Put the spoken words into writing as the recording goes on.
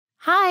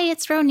Hi,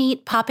 it's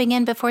Ronit popping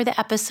in before the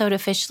episode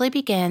officially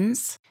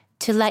begins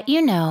to let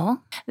you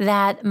know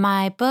that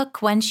my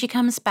book, When She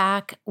Comes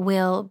Back,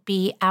 will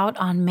be out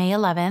on May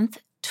 11th,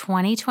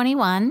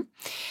 2021.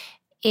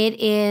 It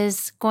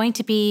is going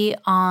to be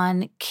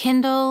on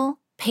Kindle,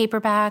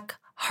 paperback,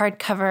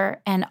 hardcover,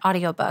 and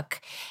audiobook.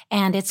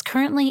 And it's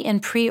currently in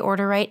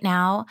pre-order right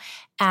now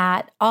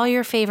at all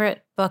your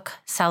favorite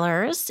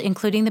booksellers,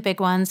 including the big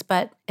ones,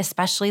 but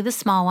especially the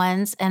small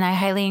ones. And I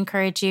highly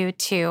encourage you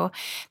to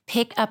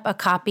pick up a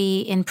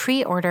copy in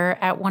pre-order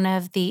at one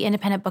of the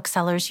independent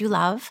booksellers you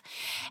love.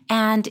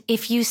 And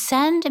if you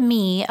send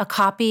me a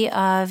copy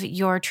of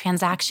your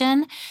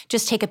transaction,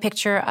 just take a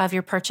picture of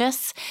your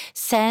purchase,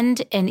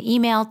 send an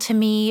email to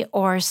me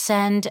or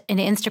send an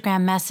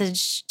Instagram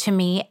message to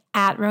me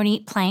at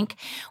Ronit Plank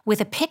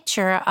with a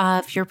picture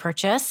of your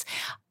purchase.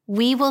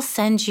 We will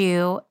send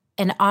you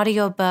an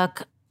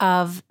audiobook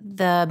of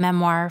the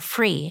memoir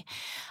free.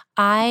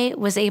 I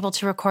was able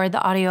to record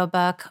the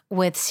audiobook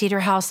with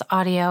Cedar House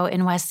Audio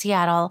in West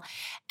Seattle,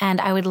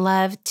 and I would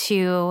love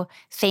to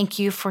thank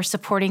you for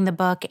supporting the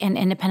book and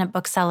independent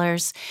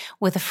booksellers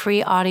with a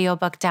free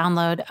audiobook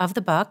download of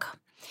the book.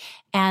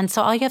 And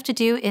so all you have to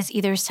do is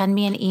either send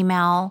me an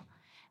email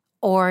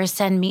or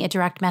send me a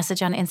direct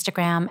message on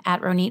Instagram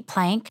at Ronit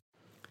Plank.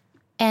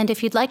 And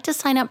if you'd like to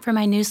sign up for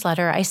my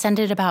newsletter, I send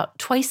it about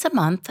twice a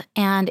month,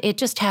 and it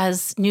just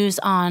has news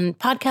on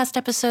podcast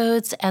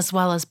episodes as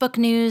well as book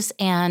news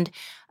and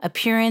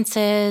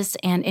appearances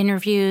and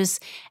interviews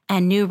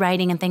and new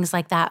writing and things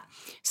like that.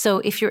 So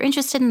if you're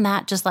interested in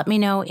that, just let me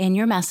know in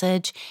your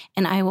message,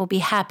 and I will be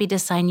happy to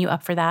sign you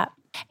up for that.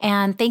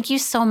 And thank you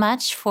so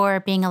much for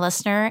being a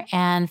listener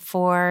and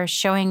for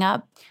showing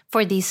up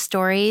for these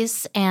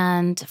stories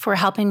and for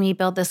helping me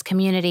build this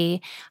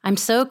community. I'm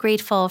so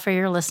grateful for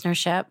your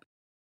listenership.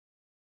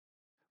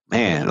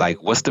 Man,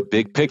 like, what's the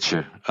big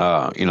picture?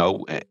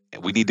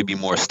 We need to be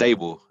more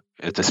stable,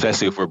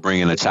 especially if we're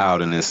bringing a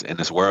child in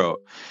this world.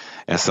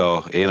 And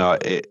so,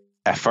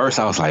 at first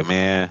I was like,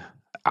 man,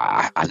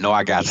 I know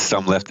I got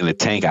some left in the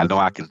tank. I know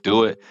I can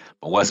do it,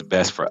 but what's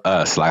best for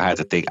us? Like, I had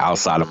to think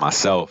outside of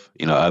myself,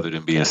 other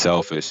than being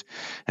selfish.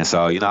 And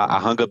so, I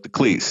hung up the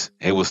cleats.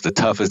 It was the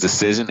toughest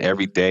decision.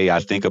 Every day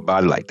I think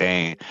about it like,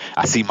 dang,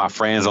 I see my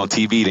friends on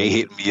TV, they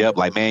hitting me up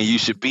like, man, you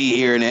should be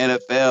here in the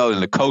NFL.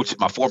 And the coach,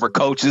 my former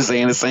coach is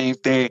saying the same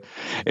thing.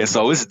 And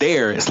so it's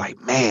there. It's like,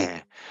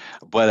 man.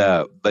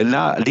 But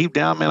now deep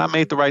down, man, I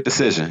made the right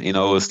decision.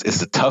 It's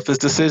the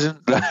toughest decision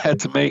that I had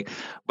to make,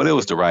 but it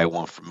was the right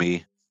one for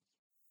me.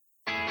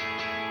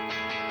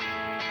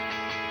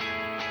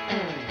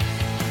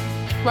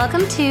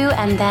 Welcome to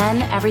And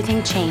Then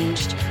Everything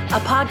Changed, a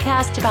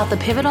podcast about the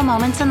pivotal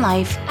moments in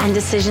life and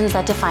decisions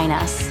that define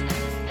us.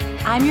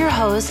 I'm your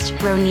host,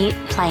 Ronit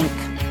Plank.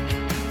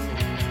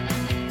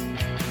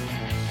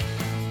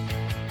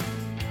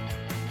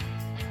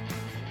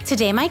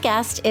 Today, my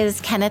guest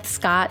is Kenneth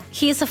Scott.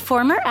 He is a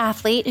former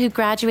athlete who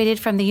graduated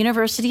from the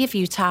University of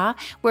Utah,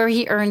 where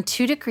he earned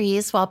 2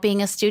 degrees while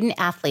being a student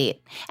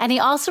athlete. And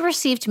he also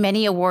received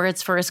many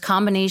awards for his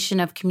combination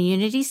of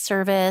community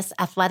service,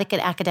 athletic,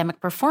 and academic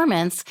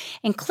performance,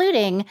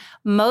 including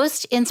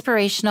Most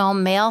Inspirational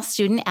Male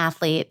Student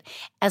Athlete,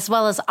 as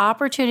well as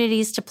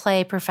opportunities to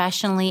play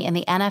professionally in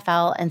the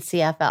NFL and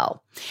CFL.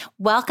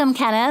 Welcome,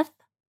 Kenneth.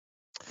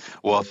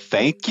 Well,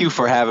 thank you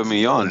for having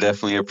me on.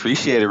 Definitely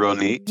appreciate it,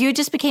 Ronit. You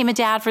just became a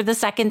dad for the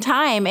second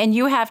time, and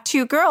you have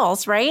 2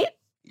 girls, right?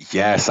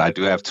 Yes, I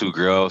do have 2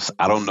 girls.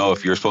 I don't know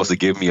if you're supposed to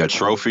give me a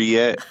trophy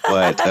yet,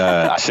 but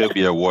I should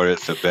be awarded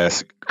the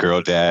best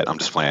girl dad. I'm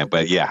just playing.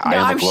 But yeah, I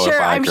am a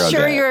glorified girl dad.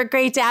 I'm sure you're a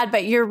great dad,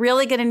 but you're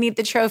really going to need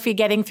the trophy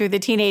getting through the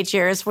teenage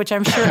years, which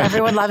I'm sure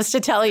everyone loves to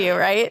tell you,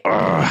 right?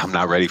 I'm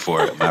not ready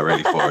for it.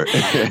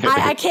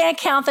 I can't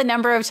count the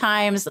number of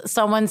times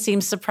someone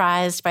seems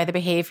surprised by the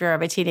behavior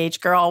of a teenage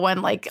girl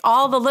when, like,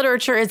 all the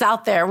literature is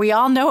out there. We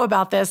all know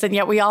about this, and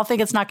yet we all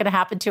think it's not going to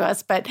happen to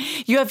us, but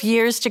you have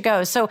years to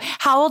go. So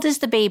how old is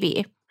the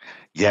baby?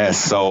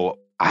 Yes, so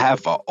I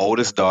have an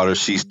oldest daughter.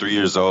 She's 3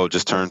 years old,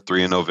 just turned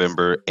 3 in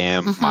November.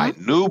 And my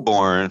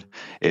newborn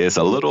is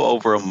a little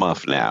over a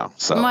month now.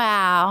 So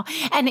wow.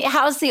 And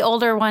how's the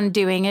older one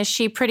doing? Is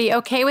she pretty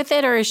okay with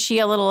it, or is she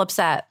a little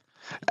upset?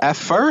 At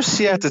first,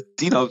 she had to,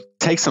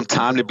 take some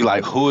time to be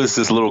like, who is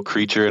this little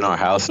creature in our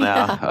house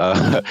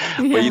now?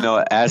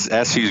 But,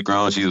 as she's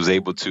grown, she was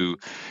able to,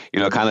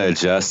 kind of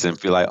adjust and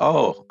feel like,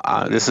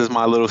 this is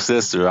my little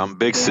sister. I'm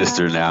big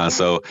sister now. And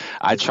so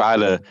I try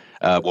to,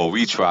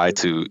 we try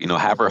to,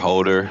 have her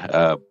hold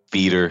her,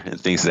 feed her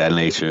and things of that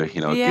nature,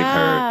 get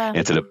her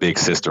into the big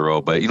sister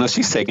role. But,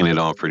 she's taking it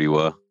on pretty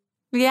well.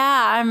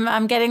 Yeah,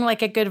 I'm getting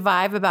like a good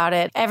vibe about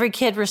it. Every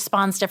kid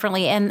responds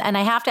differently. And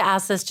I have to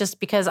ask this just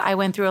because I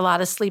went through a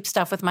lot of sleep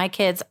stuff with my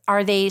kids.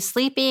 Are they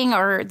sleeping,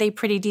 or are they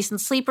pretty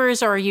decent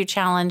sleepers, or are you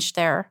challenged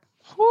there?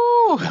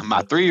 Woo,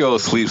 my 3-year-old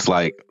sleeps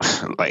like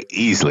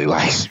easily.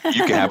 Like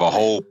you can have a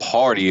whole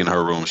party in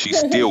her room. She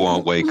still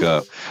won't wake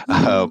up.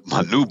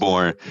 My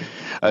newborn,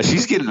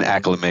 she's getting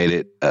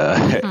acclimated.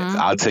 Mm-hmm.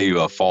 I'll tell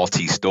you a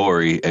faulty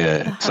story.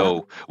 Uh-huh.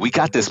 So we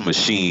got this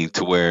machine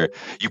to where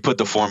you put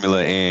the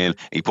formula in, and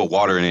you put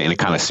water in it, and it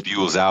kind of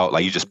spews out.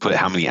 Like you just put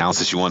how many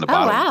ounces you want in the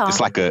Oh, bottom. It's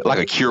wow. like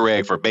a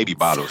Keurig for baby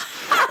bottles.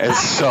 And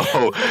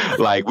so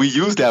like we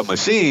use that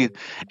machine,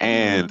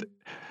 and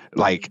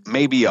like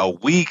maybe a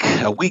week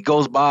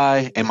goes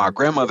by, and my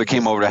grandmother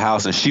came over the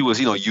house, and she was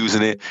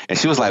using it, and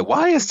she was like,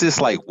 why is this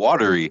like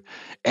watery?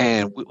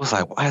 And we was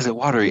like, why is it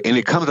watery? And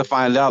it comes to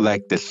find out,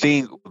 like the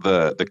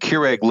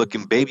Keurig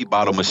looking baby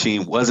bottle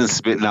machine wasn't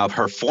spitting out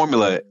her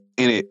formula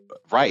in it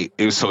right.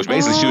 So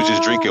basically she was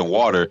just Oh, drinking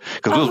water,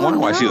 because we was oh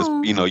wondering why she was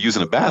no.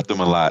 using the bathroom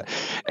a lot.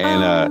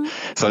 And Um,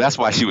 so that's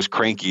why she was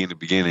cranky in the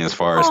beginning, as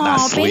far as not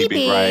oh,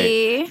 sleeping right.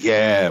 baby.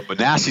 Yeah, but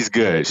now she's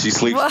good. She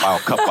sleeps Well,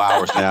 about a couple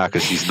hours now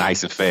because she's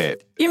nice and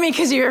fed. you mean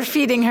because you were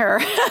feeding her?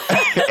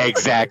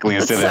 Exactly.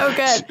 That's Instead so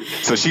of good.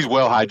 so she's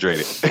well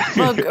hydrated.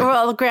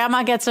 Well,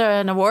 grandma gets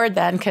an award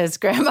then because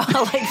grandma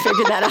like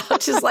figured that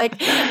out. She's like,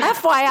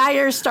 FYI,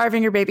 you're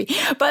starving your baby.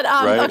 But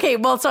Right. okay,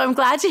 well, so I'm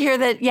glad to hear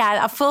that.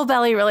 Yeah, a full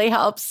belly really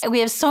helps.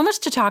 We have so much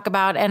to talk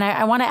about, and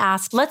I want to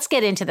ask. Let's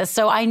get into this.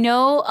 So I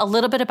know a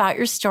little bit about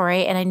your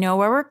story, and I know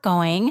where we're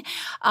going.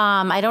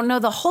 I don't know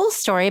the whole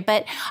story,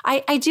 but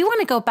I do want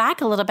to go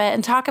back a little bit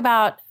and talk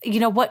about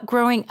what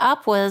growing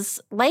up was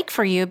like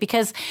for you,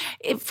 because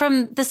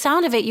from the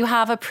sound of it, you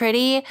have a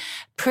pretty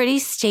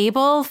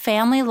stable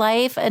family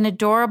life, an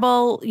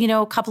adorable,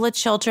 couple of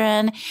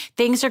children.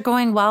 Things are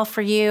going well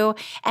for you.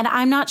 And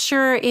I'm not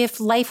sure if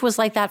life was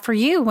like that for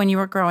you when you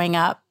were growing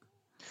up.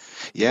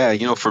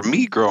 Yeah, for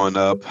me growing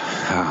up,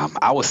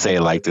 I would say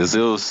it like this.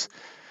 It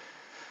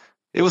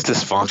was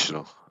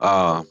dysfunctional.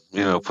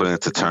 Put it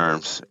into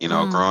terms.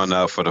 Mm. Growing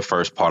up for the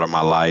first part of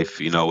my life,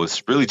 it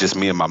was really just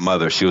me and my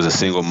mother. She was a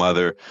single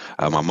mother.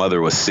 My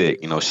mother was sick.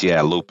 She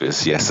had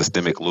lupus. She had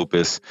systemic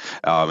lupus.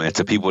 And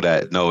to people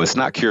that know, it's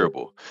not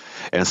curable.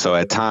 And so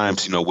at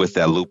times, with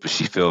that lupus,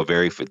 she felt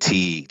very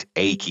fatigued,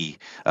 achy,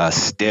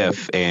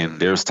 stiff. And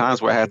there was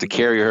times where I had to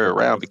carry her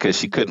around because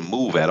she couldn't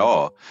move at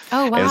all.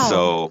 Oh, And wow.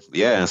 so,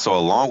 yeah, and so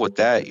along with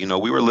that,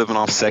 we were living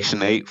off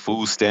Section 8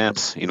 food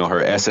stamps, her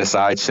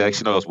SSI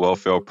checks, those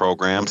welfare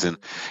programs. And,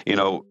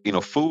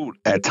 food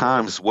at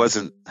times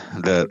wasn't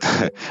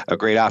a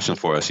great option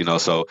for us,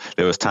 so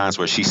there was times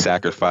where she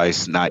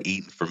sacrificed not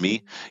eating for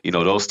me,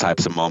 those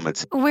types of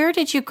moments. Where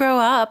did you grow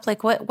up?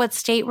 Like what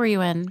state were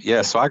you in?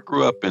 Yeah, so I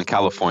grew up in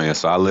California.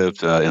 So I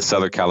lived in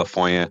Southern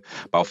California,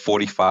 about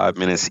 45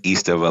 minutes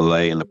east of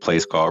LA, in a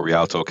place called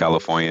Rialto,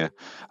 California,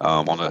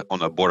 on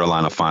the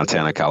borderline of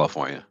Fontana,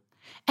 California.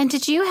 And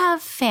did you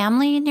have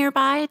family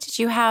nearby? Did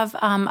you have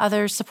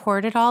other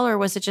support at all, or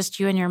was it just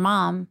you and your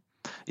mom?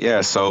 Yeah,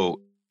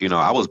 so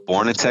I was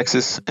born in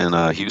Texas, in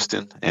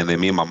Houston, and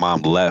then me and my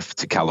mom left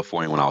to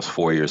California when I was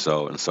 4 years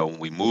old. And so when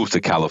we moved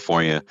to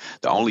California,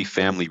 the only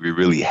family we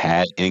really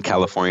had in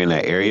California, in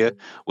that area,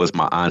 was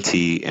my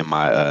auntie and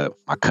my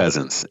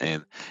cousins,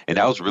 and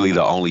that was really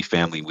the only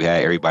family we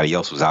had. Everybody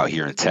else was out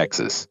here in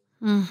Texas.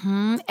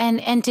 Mm-hmm.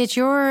 And did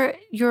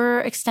your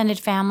extended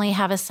family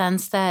have a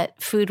sense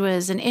that food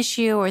was an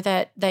issue, or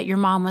that your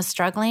mom was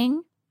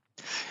struggling?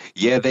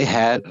 Yeah, they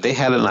had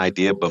an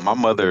idea, but my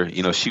mother,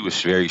 she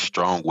was very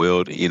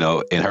strong-willed,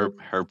 and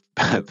her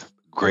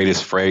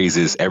greatest phrase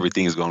is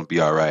everything's going to be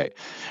all right.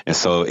 And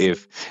so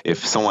if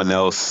someone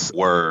else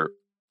were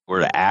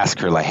to ask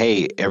her like,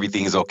 "Hey,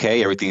 everything's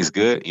okay, everything's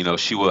good,"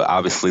 she would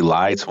obviously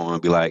lie to him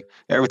and be like,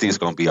 "Everything's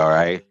going to be all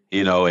right."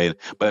 And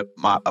but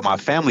my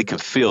family can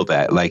feel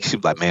that. Like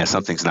she'd be like, "Man,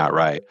 something's not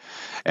right."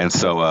 And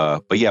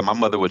so but yeah, my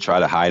mother would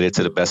try to hide it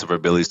to the best of her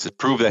abilities to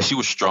prove that she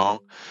was strong.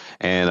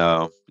 And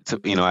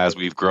as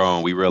we've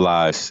grown, we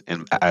realized,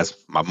 and as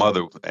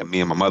me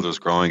and my mother was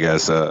growing,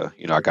 as I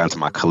got into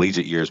my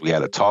collegiate years, we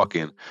had a talk,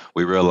 and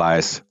we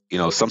realized,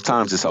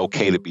 sometimes it's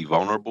okay to be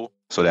vulnerable,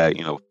 so that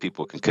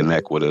people can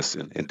connect with us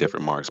in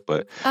different marks.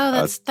 But Oh,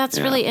 uh, that's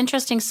yeah. really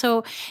interesting.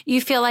 So you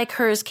feel like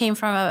hers came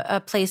from a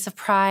place of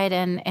pride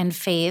and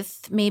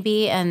faith,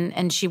 maybe,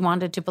 and she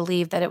wanted to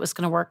believe that it was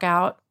going to work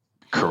out.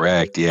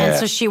 Correct. And Yeah.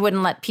 so she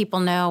wouldn't let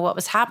people know what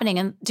was happening.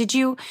 And did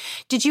you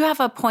have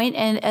a point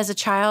as a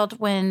child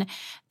when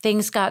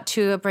things got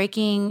to a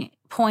breaking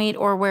point,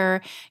 or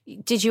where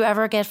did you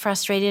ever get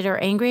frustrated or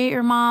angry at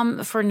your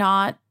mom for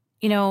not,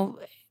 you know,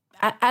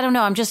 I don't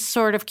know. I'm just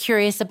sort of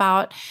curious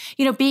about,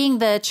 being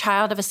the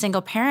child of a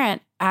single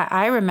parent.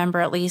 I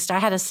remember, at least I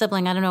had a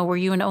sibling. I don't know. Were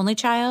you an only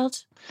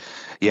child?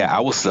 Yeah.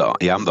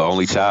 I'm the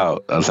only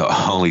child. I'm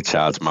the only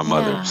child to my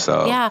mother. Yeah.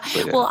 So, Yeah.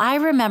 so yeah. Well, I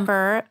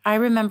remember I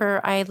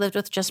lived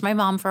with just my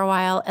mom for a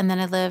while, and then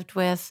I lived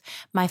with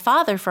my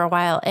father for a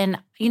while. And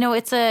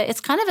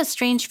it's kind of a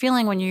strange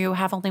feeling when you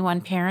have only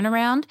one parent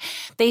around.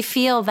 They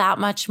feel that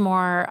much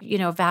more,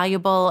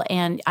 valuable.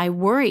 And I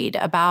worried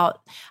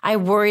about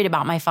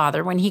my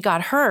father when he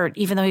got hurt,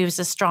 even though he was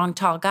a strong,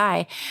 tall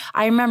guy.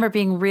 I remember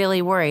being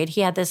really worried.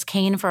 He had this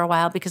cane for a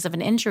while because of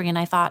an injury. And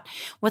I thought,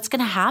 what's going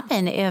to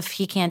happen if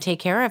he can't take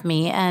care care of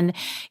me. And,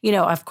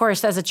 of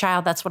course, as a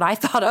child, that's what I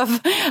thought of.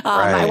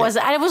 Right.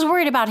 I was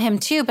worried about him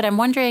too, but I'm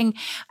wondering,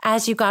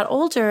 as you got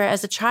older,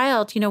 as a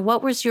child,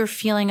 what was your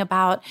feeling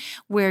about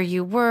where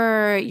you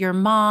were, your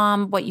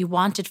mom, what you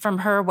wanted from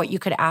her, what you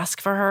could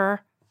ask for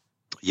her?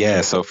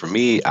 Yeah. So for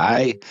me,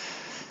 I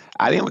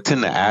didn't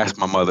tend to ask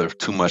my mother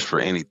too much for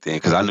anything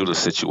because I knew the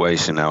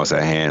situation that was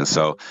at hand.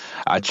 So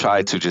I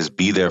tried to just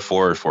be there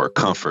for her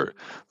comfort.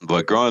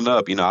 But growing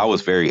up, I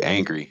was very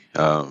angry,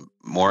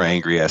 more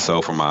angry as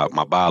so for my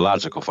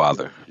biological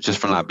father, just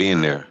for not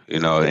being there,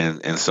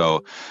 and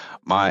so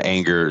my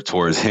anger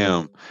towards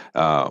him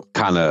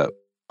kind of,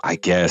 I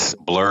guess,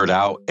 blurred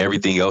out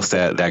everything else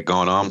that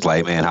going on. I was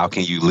like, man, how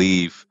can you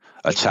leave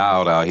a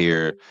child out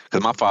here?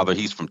 Because my father,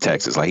 he's from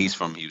Texas, like he's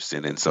from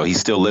Houston, and so he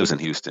still lives in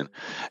Houston.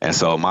 And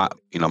so my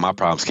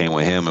problems came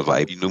with him of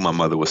like, you knew my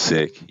mother was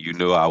sick, you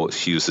knew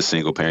she was a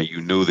single parent,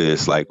 you knew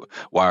this, like,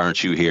 why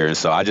aren't you here? And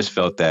so I just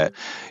felt that,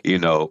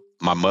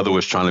 my mother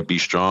was trying to be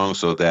strong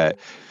so that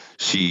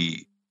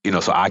she,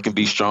 so I can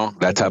be strong,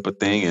 that type of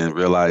thing, and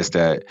realize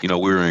that, we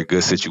were in a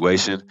good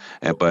situation.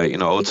 But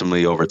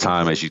ultimately over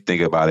time, as you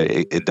think about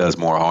it, it does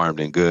more harm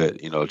than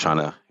good, trying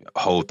to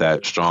hold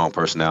that strong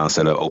person down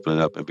instead of opening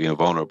up and being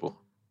vulnerable.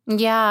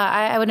 Yeah,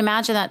 I would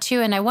imagine that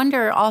too. And I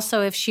wonder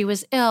also if she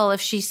was ill,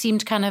 if she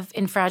seemed kind of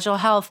in fragile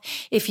health,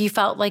 if you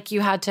felt like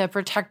you had to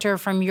protect her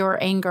from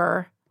your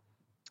anger.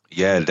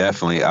 Yeah,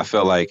 definitely. I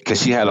felt like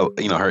because she had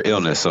her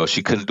illness, so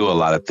she couldn't do a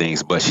lot of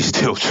things, but she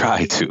still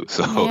tried to.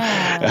 So,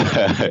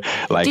 yeah.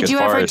 like, did as you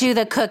far ever as do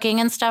the cooking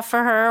and stuff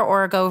for her,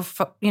 or go,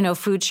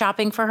 food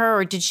shopping for her,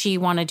 or did she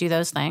want to do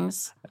those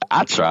things?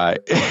 I tried.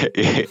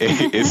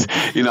 It's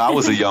I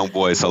was a young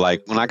boy, so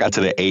like when I got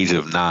to the age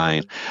of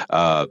 9,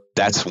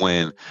 that's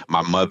when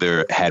my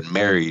mother had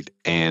married,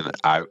 and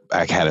I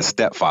had a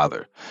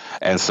stepfather,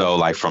 and so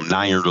like from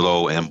 9 years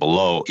old and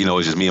below, it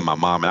was just me and my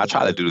mom, and I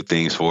tried to do the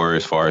things for her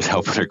as far as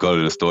helping her go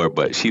to the store,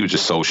 but she was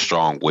just so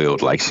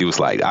strong-willed. Like she was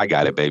like, "I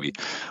got it, baby."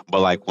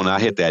 But like when I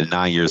hit that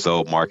 9 years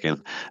old mark,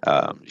 and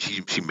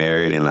she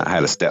married, and I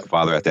had a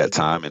stepfather at that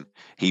time, and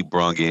he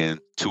brung in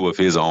 2 of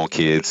his own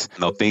kids.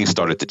 Things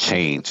started to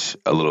change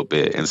a little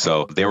bit. And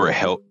so there were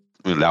help.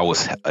 That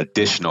was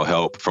additional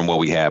help from what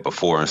we had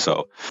before. And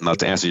so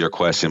to answer your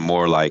question,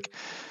 more like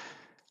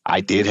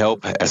I did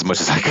help as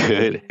much as I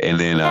could. And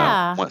then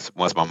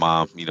once my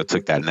mom,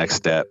 took that next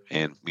step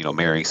and,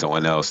 marrying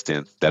someone else,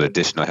 then that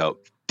additional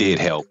help did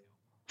help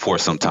for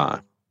some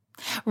time.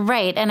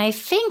 Right. And I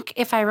think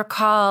if I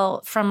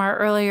recall from our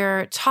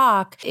earlier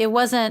talk, it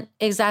wasn't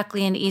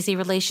exactly an easy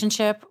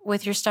relationship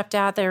with your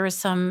stepdad. There was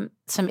some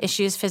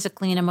issues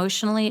physically and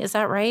emotionally. Is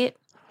that right?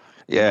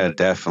 Yeah,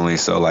 definitely.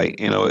 So like,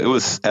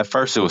 at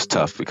first it was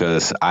tough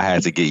because I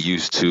had to get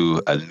used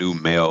to a new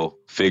male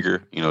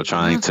figure,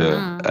 trying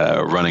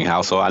to running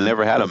household. I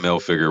never had a male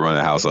figure running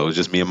a household. It was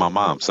just me and my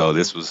mom. So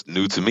this was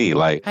new to me.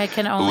 Like, I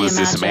can only who is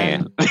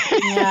imagine. This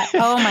man? Yeah.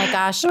 Oh my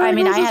gosh. I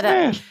mean,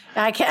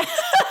 I can't.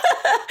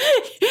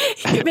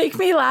 You make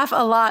me laugh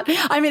a lot.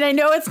 I mean, I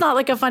know it's not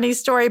like a funny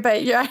story, but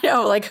I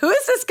know, like, who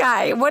is this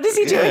guy? What is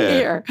he doing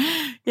here?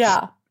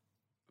 Yeah.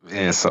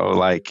 And so,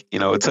 like,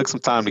 it took some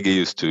time to get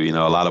used to,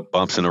 a lot of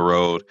bumps in the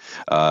road,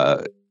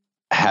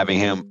 having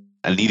him,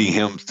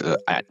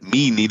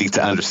 me needing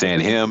to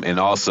understand him, and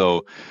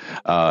also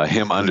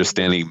him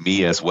understanding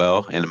me as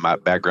well and my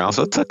background.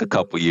 So it took a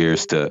couple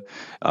years to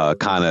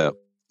kind of,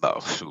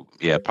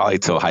 probably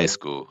till high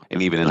school.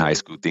 And even in high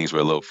school, things were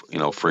a little,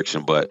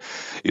 friction. But,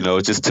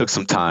 it just took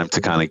some time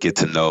to kind of get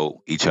to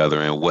know each other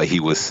and what he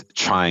was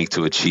trying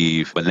to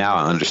achieve. But now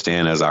I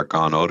understand as I've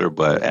gone older.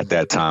 But at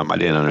that time, I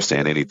didn't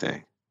understand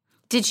anything.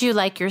 Did you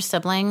like your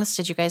siblings?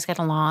 Did you guys get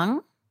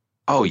along?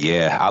 Oh,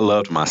 yeah. I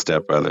loved my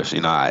stepbrothers.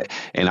 I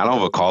don't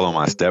even call them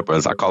my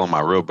stepbrothers. I call them my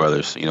real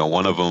brothers.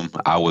 One of them,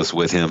 I was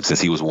with him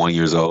since he was 1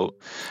 year old.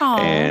 Aww.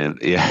 And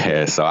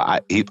yeah, so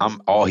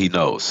I'm all he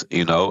knows,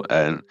 and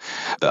the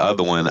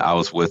other one, I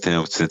was with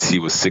him since he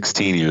was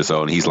 16 years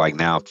old, and he's like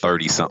now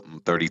 30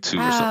 something, 32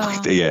 or something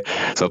like that. Yeah.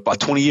 So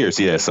about 20 years.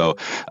 Yeah. So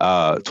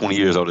 20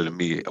 years older than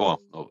me.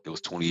 Well, it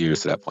was 20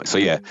 years to that point. So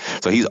yeah.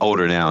 So he's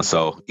older now.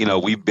 So,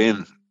 we've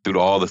been through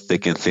all the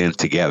thick and thin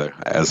together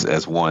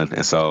as one.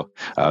 And so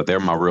they're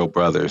my real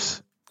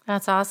brothers.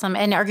 That's awesome.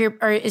 And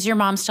is your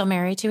mom still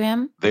married to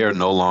him? They are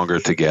no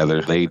longer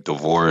together. They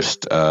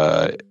divorced,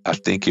 I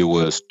think it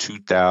was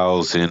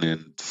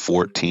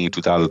 2014,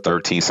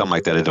 2013, something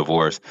like that, a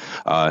divorce.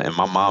 And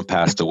my mom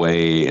passed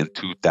away in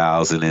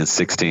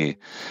 2016.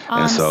 Oh,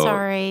 I'm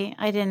sorry.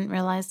 I didn't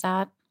realize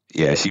that.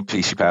 Yeah, she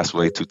passed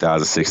away in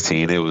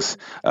 2016. It was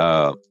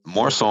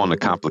more so on the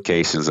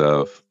complications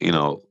of,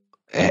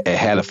 it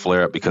had a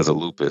flare up because of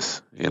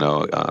lupus,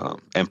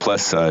 and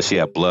plus she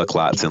had blood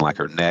clots in like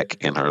her neck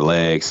and her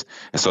legs.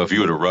 And so if you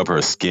were to rub her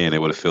skin,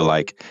 it would feel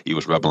like you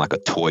was rubbing like a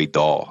toy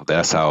doll.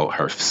 That's how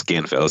her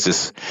skin felt.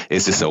 It's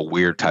just a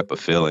weird type of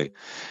feeling.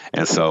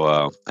 And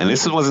so, and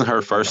this wasn't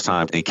her first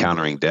time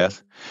encountering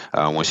death.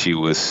 When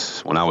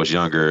I was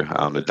younger,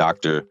 the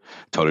doctor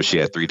told her she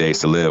had 3 days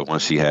to live when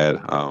she had,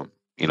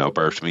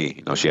 birthed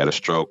me. She had a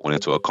stroke, went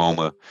into a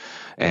coma,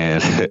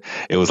 and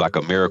it was like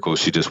a miracle.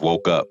 She just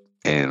woke up.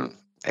 And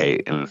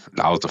hey, and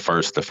that was the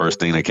first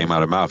thing that came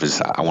out of her mouth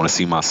is, I want to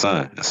see my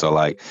son. And so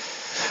like,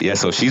 yeah,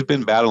 so she's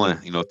been battling,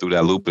 through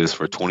that lupus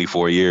for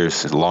 24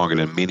 years, longer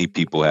than many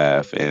people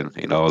have. And,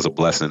 it was a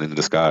blessing in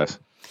disguise.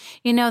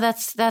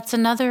 That's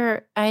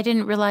another, I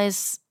didn't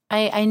realize,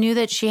 I knew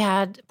that she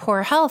had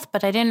poor health,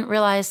 but I didn't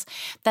realize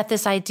that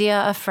this idea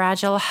of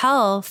fragile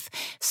health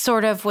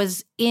sort of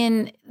was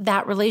in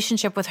that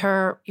relationship with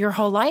her your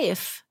whole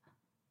life.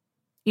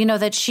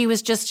 That she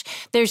was just,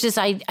 there's this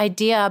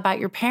idea about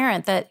your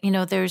parent that,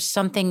 there's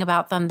something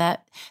about them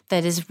that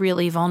is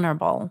really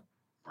vulnerable.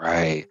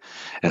 Right.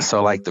 And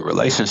so like the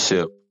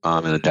relationship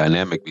and the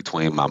dynamic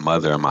between my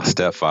mother and my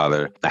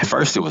stepfather, at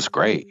first it was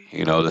great.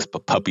 This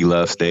puppy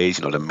love stage,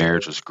 the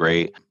marriage was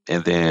great.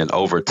 And then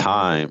over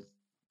time,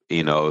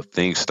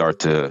 things start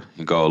to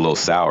go a little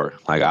sour.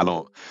 Like I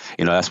don't,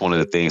 that's one of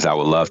the things I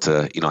would love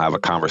to, have a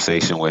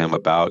conversation with him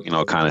about,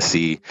 kind of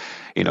see,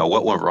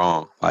 what went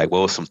wrong? Like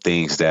what were some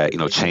things that,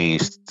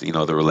 changed,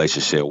 the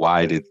relationship?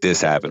 Why did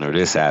this happen or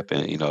this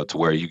happen, to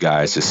where you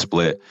guys just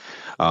split?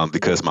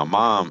 Because my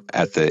mom,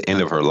 at the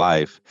end of her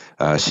life,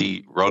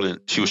 she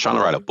was trying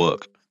to write a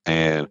book.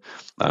 And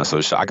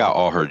I got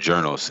all her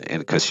journals,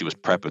 and because she was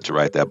prepping to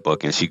write that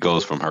book, and she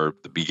goes from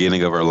the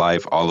beginning of her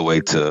life all the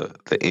way to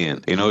the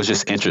end. It was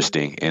just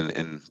interesting.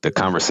 And the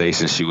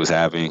conversations she was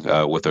having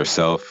with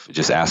herself,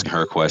 just asking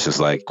her questions,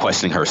 like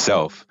questioning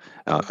herself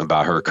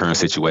about her current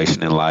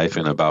situation in life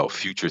and about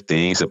future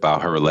things,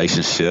 about her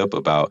relationship,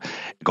 about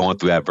going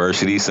through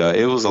adversity. So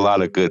it was a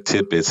lot of good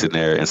tidbits in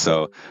there. And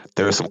so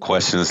there are some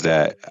questions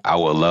that I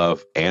would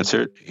love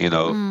answered,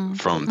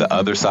 from the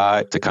other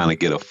side, to kind of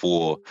get a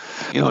full,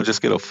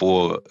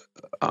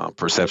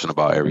 perception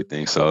about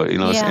everything. So,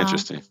 it's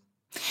interesting.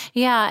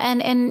 Yeah.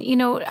 And,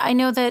 I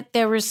know that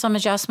there was some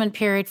adjustment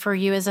period for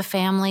you as a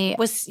family.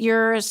 Was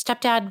your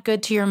stepdad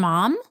good to your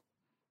mom?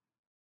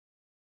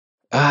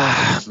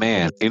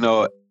 Man,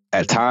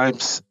 at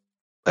times,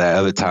 at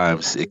other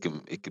times it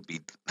can be,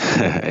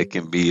 it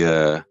can be,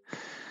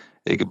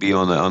 it could be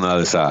on the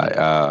other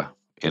side,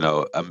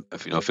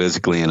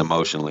 physically and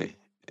emotionally,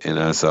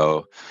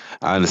 so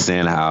I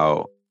understand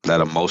how that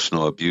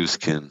emotional abuse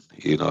can,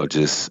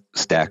 just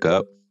stack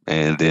up,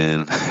 and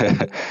then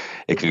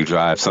it can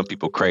drive some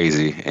people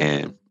crazy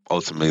and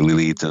ultimately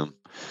lead them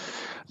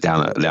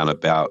down a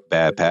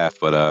bad path.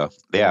 But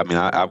yeah, I mean,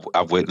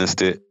 I've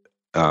witnessed it.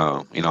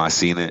 I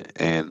seen it,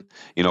 and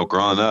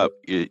growing up,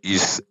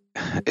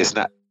 it's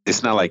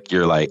not like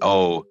you're like,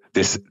 oh,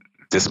 this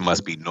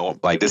must be normal,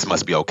 like this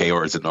must be okay,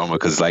 or is it normal?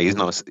 Because like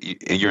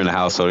and you're in the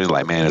household, and you're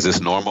like, man, is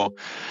this normal?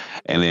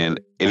 And then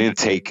it didn't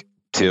take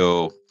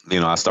till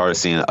I started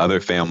seeing other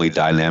family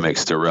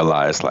dynamics to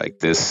realize like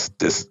this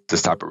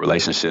type of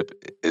relationship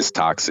is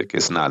toxic.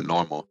 It's not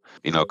normal.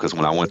 Because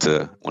when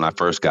I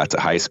first got to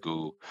high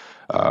school,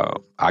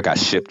 I got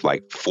shipped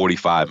like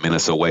 45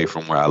 minutes away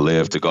from where I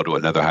lived to go to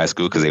another high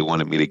school because they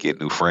wanted me to get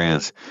new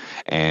friends.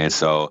 And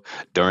so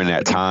during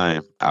that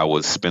time, I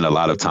would spend a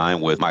lot of time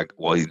with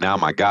he's now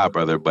my god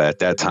brother, but at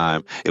that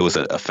time it was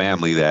a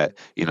family that,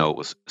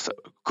 was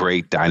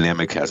great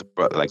dynamic, has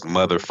like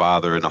mother,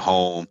 father in the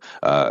home,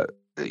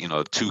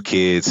 2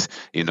 kids,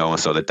 and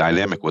so the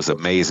dynamic was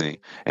amazing.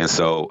 And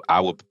so I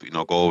would,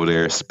 go over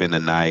there, spend the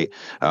night,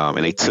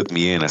 and they took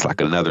me in as like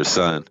another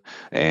son.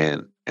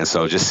 And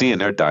so just seeing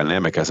their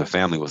dynamic as a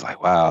family was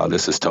like, wow,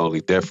 this is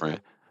totally different.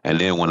 And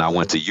then when I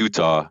went to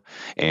Utah,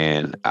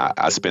 and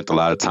I spent a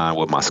lot of time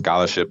with my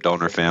scholarship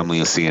donor family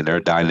and seeing their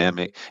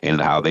dynamic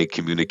and how they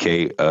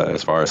communicate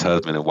as far as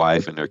husband and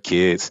wife and their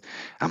kids,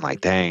 I'm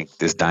like, dang,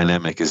 this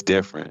dynamic is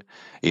different.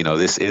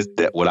 This is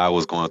that what I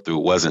was going through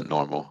wasn't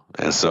normal.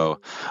 And so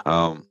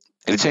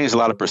it changed a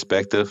lot of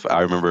perspective.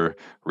 I remember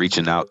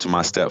reaching out to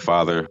my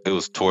stepfather. It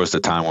was towards the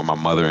time where my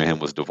mother and him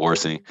was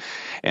divorcing,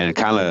 and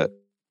kind of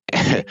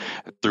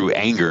through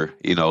anger,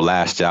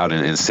 lashed out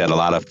and said a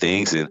lot of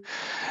things. And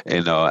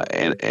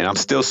I'm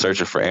still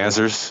searching for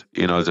answers,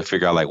 to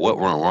figure out like what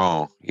went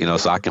wrong,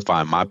 so I can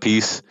find my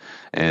peace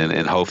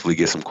and hopefully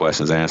get some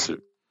questions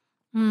answered.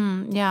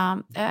 Yeah,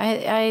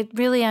 I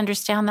really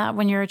understand that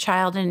when you're a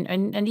child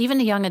and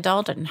even a young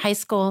adult in high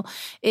school,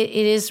 it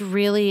is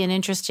really an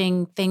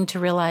interesting thing to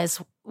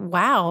realize,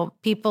 wow,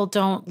 people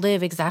don't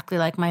live exactly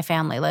like my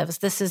family lives.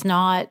 This is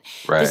not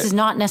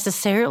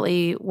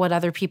necessarily what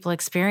other people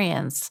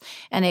experience,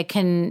 and it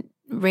can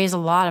raise a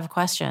lot of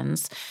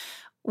questions.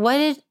 What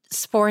did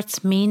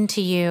sports mean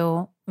to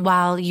you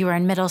while you were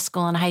in middle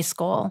school and high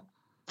school?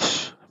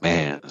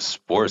 Man,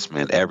 sports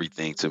meant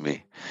everything to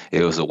me.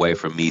 It was a way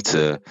for me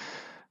to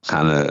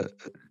kind of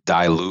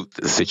dilute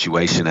the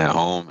situation at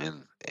home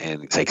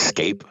and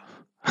escape,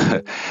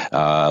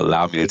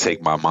 allow me to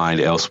take my mind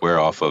elsewhere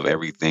off of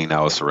everything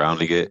that was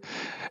surrounding it.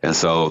 And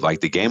so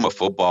like the game of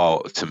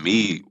football to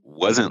me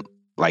wasn't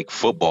like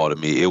football to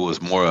me. It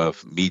was more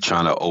of me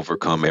trying to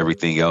overcome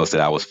everything else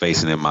that I was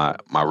facing in my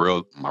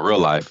real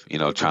life,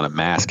 trying to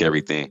mask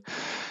everything.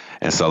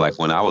 And so like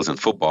when I was in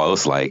football, it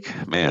was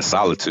like, man,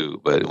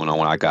 solitude. But when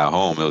I got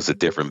home, it was a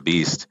different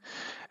beast.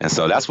 And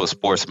so that's what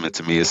sports meant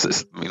to me.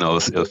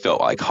 It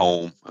felt like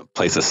home, a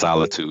place of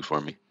solitude for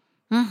me.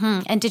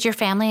 And did your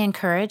family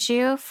encourage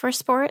you for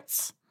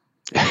sports?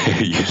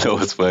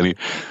 It's funny.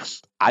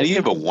 I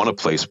didn't even want to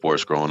play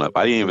sports growing up.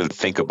 I didn't even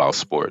think about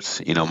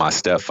sports. My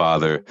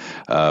stepfather,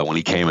 when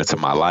he came into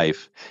my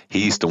life,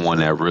 he's the one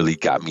that really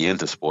got me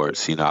into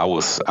sports. I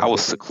was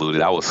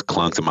secluded. I was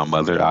clung to my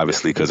mother,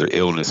 obviously, because of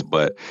illness.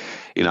 But,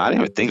 I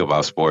didn't even think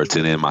about sports.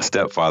 And then my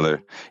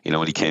stepfather,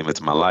 when he came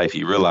into my life,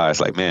 he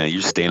realized, like, man,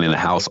 you're staying in the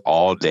house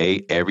all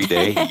day, every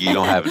day. You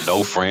don't have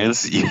no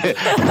friends,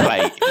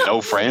 like no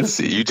friends.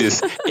 You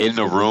just in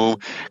the room.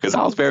 Because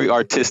I was very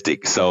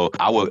artistic. So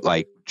I would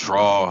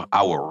draw,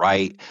 I would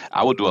write,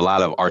 I would do a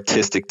lot of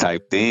artistic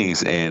type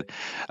things. And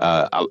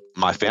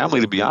my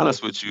family, to be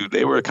honest with you,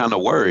 they were kind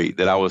of worried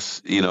that I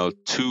was,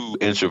 too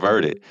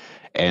introverted.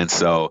 And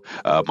so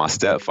my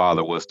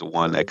stepfather was the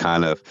one that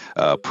kind of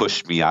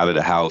pushed me out of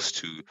the house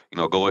to,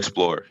 go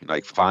explore,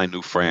 find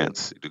new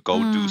friends, to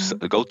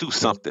go do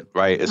something,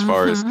 right? As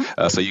far as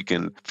so you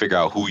can figure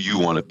out who you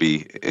want to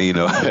be,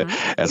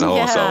 as a whole.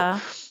 Yeah.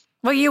 So.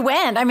 Well, you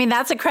went. I mean,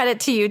 that's a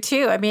credit to you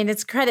too. I mean,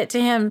 it's credit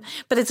to him,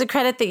 but it's a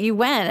credit that you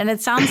went. And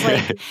it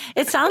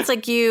sounds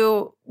like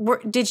you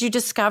were. Did you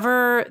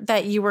discover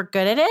that you were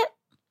good at it?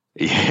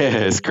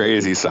 Yeah, it's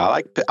crazy. So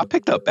I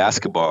picked up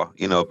basketball.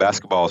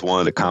 Basketball is one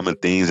of the common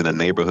things in the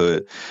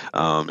neighborhood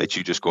that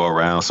you just go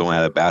around. Someone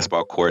had a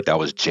basketball court that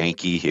was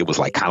janky. It was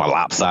kind of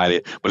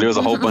lopsided, but there was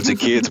a whole bunch of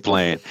kids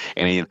playing.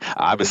 And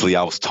obviously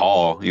I was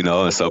tall,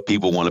 and so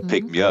people want to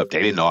pick me up.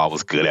 They didn't know I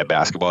was good at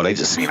basketball. They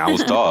just seen I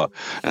was tall.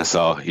 And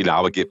so,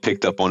 I would get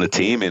picked up on the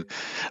team, and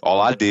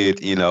all I did,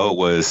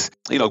 was,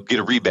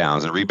 get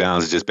rebounds. And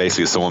rebounds is just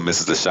basically if someone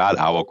misses a shot,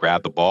 I will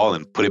grab the ball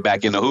and put it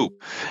back in the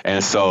hoop.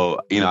 And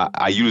so,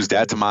 I used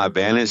that to my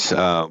advantage.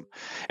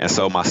 And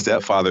so my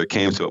stepfather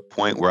came to a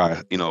point where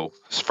I,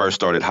 first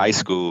started high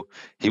school.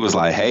 He was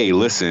like, hey,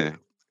 listen,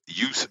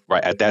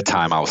 right at that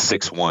time I was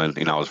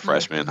 6'1", I was a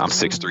freshman. I'm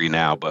 6'3"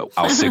 now, but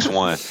I was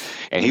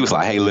 6'1". And he was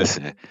like, hey,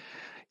 listen,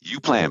 you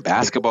playing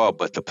basketball,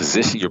 but the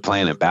position you're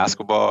playing in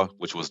basketball,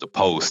 which was the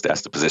post,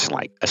 that's the position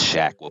like a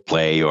Shaq will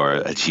play or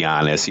a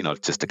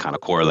Giannis, just to kind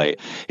of correlate.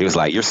 He was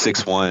like, you're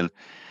 6'1",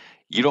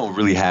 you don't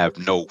really have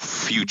no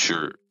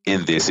future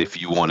in this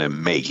if you want to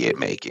make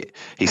it.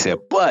 He said,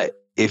 but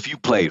if you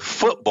played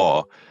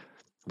football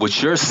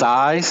with your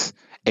size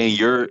and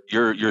your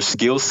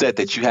skill set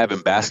that you have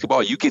in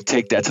basketball, you can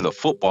take that to the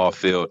football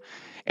field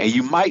and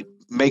you might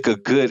make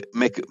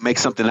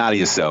something out of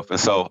yourself. And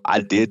so I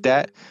did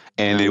that,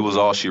 and it was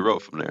all she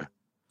wrote from there.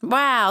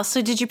 Wow.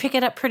 So did you pick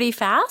it up pretty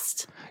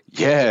fast?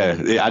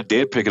 Yeah, I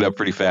did pick it up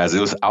pretty fast.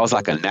 I was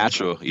like a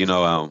natural,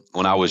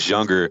 when I was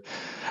younger.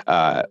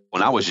 I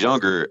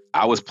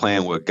was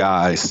playing with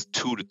guys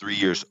 2 to 3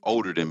 years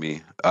older than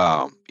me.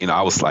 I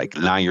was like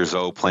 9 years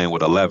old playing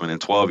with 11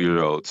 and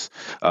 12-year-olds,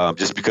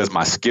 just because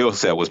my skill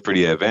set was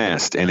pretty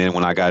advanced. And then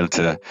when I got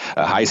into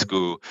high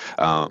school,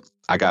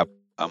 I got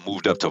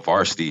moved up to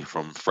varsity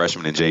from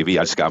freshman and JV.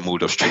 I just got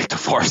moved up straight to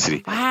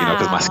varsity, wow.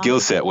 Because my skill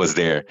set was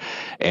there.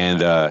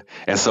 And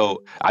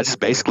so I just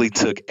basically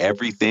took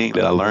everything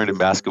that I learned in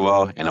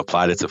basketball and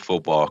applied it to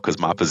football, because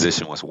my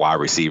position was wide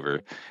receiver.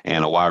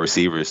 And a wide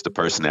receiver is the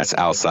person that's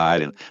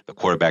outside and the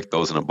quarterback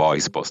throws in the ball,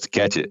 he's supposed to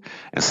catch it.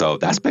 And so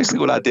that's basically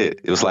what I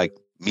did. It was like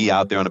me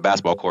out there on the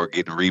basketball court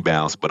getting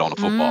rebounds, but on the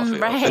football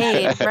field.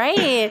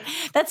 Right.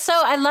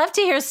 I love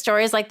to hear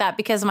stories like that,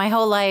 because my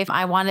whole life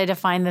I wanted to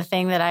find the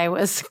thing that I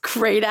was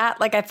great at.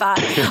 Like I thought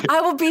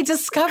I will be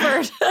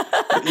discovered.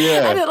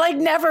 Yeah. And it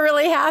never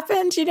really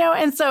happened,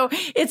 And so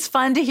it's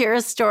fun to hear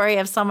a story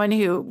of someone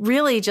who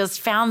really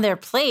just found their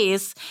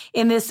place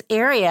in this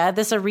area,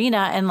 this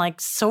arena, and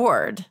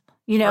soared,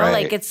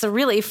 Right. It's a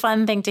really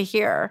fun thing to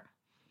hear.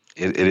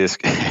 It is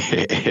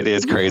it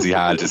is crazy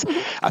how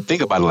I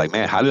think about it like,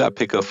 man, how did I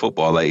pick up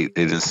football? I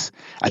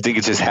think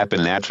it just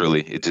happened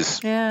naturally. It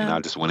just, I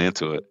just went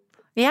into it.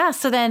 Yeah.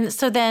 So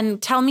then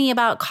tell me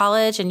about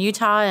college and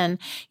Utah and,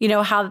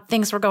 how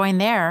things were going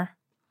there.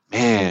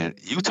 Man,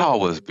 Utah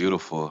was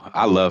beautiful.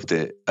 I loved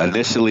it.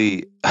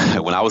 Initially,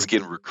 when I was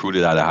getting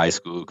recruited out of high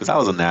school, because I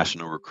was a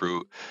national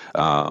recruit,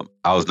 I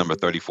was number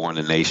 34 in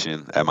the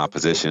nation at my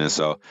position. And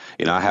so,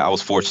 I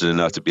was fortunate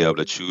enough to be able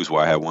to choose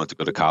where I had wanted to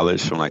go to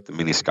college from the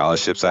many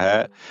scholarships I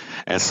had.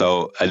 And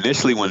so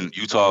initially when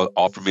Utah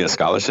offered me a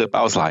scholarship,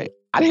 I was like,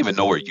 I didn't even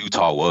know where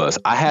Utah was.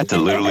 I had to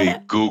literally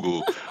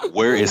Google,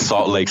 where is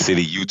Salt Lake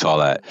City,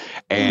 Utah at?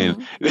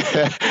 And,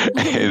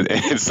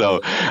 and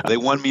so they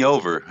won me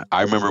over.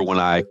 I remember when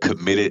I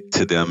committed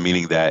to them,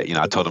 meaning that,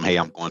 I told them, hey,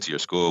 I'm going to your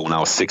school when I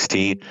was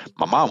 16.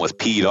 My mom was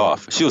peed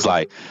off. She was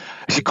like,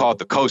 she called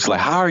the coach, like,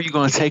 how are you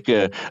going to take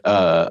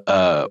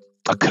a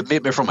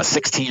commitment from a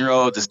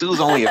 16-year-old? This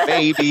dude's only a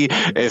baby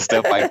and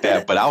stuff like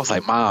that. But I was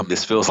like, Mom,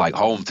 this feels like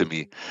home to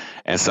me.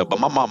 And so, but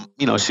my mom,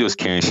 she was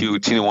caring. She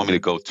didn't want me to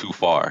go too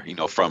far,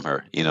 from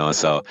her, and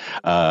so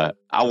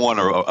I won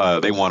her.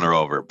 They won her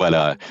over. But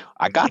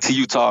I got to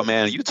Utah,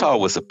 man. Utah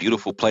was a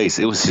beautiful place.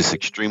 It was just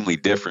extremely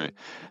different.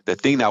 The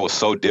thing that was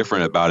so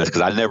different about it is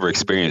because I never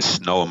experienced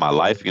snow in my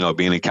life.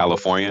 Being in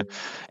California,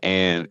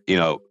 and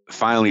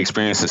finally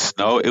experiencing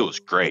snow, it was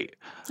great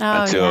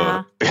Oh,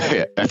 until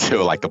yeah.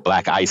 until like the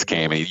black ice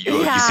came, and you see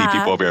people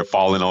Yeah. over there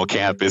falling on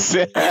campus.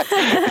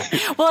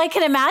 Well, I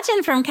can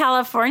imagine from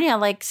California,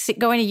 like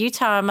going to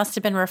Utah must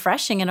have been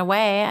refreshing in a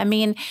way. I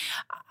mean,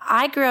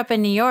 I grew up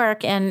in New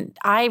York and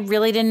I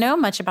really didn't know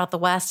much about the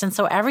West. And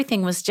so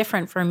everything was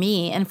different for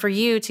me. And for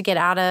you to get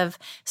out of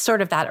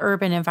sort of that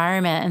urban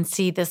environment and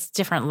see this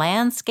different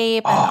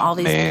landscape and Oh all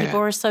these people man,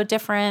 were so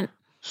different.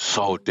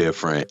 so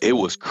different. It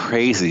was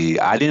crazy.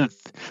 I didn't.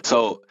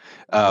 So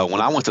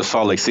when I went to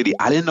Salt Lake City,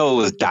 I didn't know it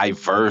was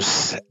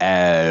diverse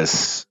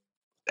as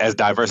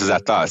I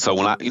thought. So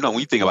when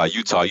you think about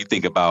Utah, you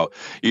think about,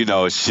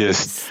 it's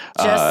just, Just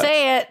uh,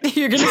 say it.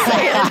 You're going to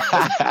say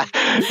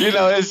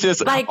it. it's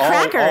just Like all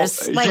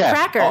crackers, like yeah,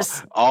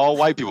 crackers. all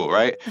white people,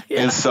 right? And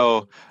Yeah.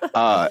 so,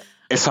 uh,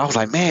 I was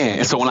like, man.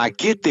 And so when I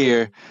get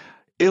there,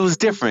 it was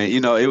different.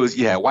 It was,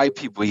 you had white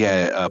people, you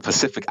had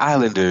Pacific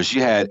Islanders,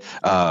 you had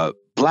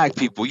black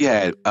people, you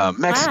had Ah,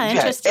 Mexicans, you had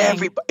interesting.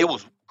 everybody. It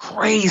was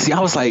crazy.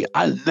 I was like,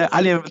 I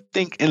didn't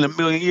think in a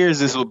million years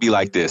this would be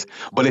like this.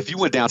 But if you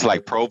went down to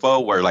like Provo,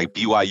 where like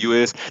BYU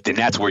is, then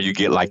that's where you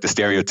get like the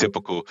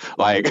stereotypical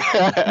like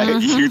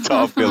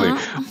Utah feeling.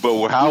 But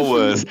where I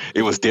was,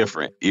 it was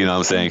different. You know what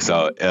I'm saying?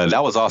 So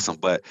that was awesome.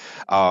 But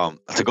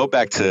to go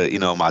back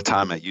to my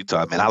time at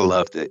Utah, man, I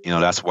loved it.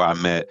 That's where I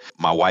met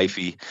my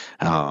wifey.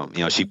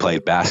 She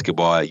played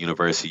basketball at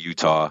University of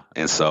Utah,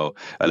 and so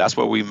that's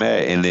where we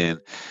met. And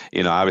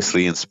then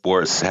obviously in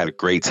sports, had a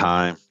great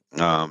time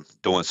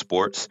doing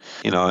sports,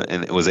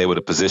 and was able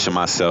to position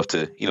myself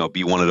to,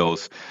 be one of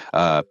those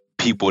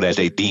people that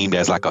they deemed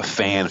as like a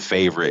fan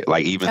favorite.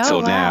 Like even Oh,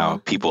 till now,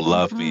 wow. people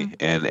love Hmm. me,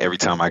 and every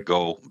time I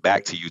go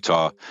back to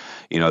Utah,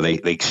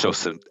 they show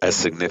a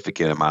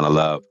significant amount of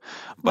love.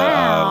 But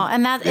Wow.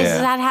 And yeah.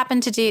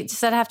 does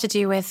that have to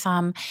do with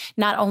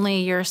not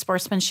only your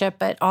sportsmanship,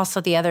 but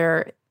also the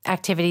other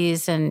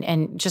activities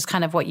and just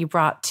kind of what you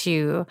brought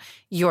to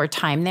your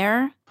time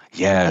there?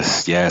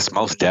 Yes, yes,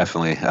 most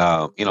definitely.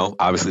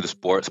 Obviously the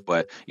sports,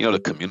 but the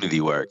community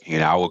work.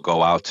 I would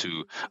go out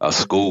to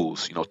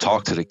schools,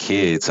 talk to the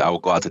kids. I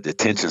would go out to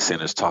detention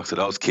centers, talk to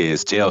those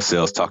kids, jail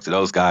cells, talk to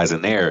those guys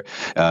in there,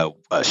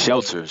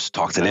 shelters,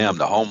 talk to them,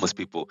 the homeless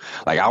people.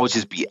 Like I would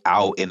just be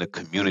out in the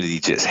community,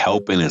 just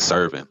helping and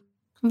serving.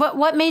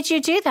 What made you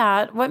do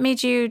that? What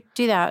made you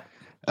do that?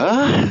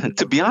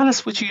 To be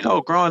honest with you,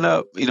 growing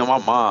up, my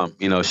mom,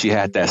 she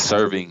had that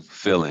serving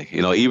feeling.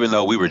 Even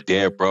though we were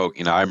dead broke,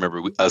 I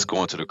remember us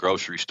going to the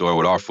grocery store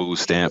with our food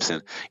stamps,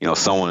 and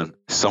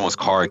someone's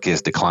card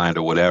gets declined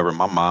or whatever.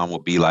 My mom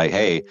would be like,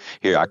 "Hey,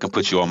 here, I can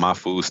put you on my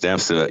food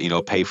stamps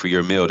to, pay for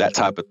your meal," that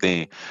type of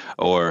thing.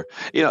 Or,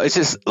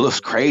 it looks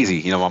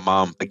crazy. My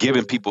mom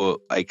giving people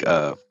like,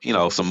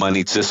 some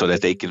money just so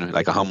that they can,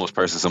 like a homeless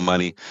person, some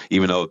money,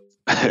 even though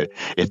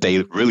if they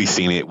really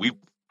seen it,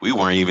 we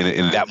weren't even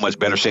in that much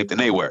better shape than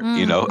they were.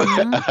 Hmm.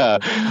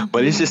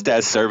 But it's just Hmm.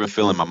 that servant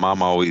feeling. My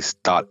mom always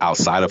thought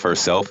outside of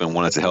herself and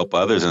wanted to help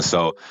others. And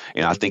so,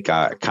 I think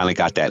I kind of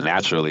got that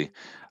naturally.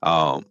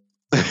 Um,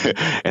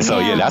 and so,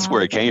 yeah, that's Yeah.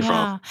 where it came from.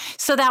 Yeah.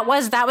 So that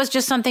was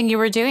just something you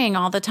were doing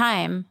all the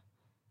time.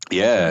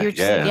 Yeah, You're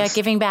just, yeah, yes.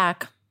 giving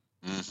back.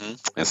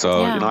 And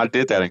so, Yeah. I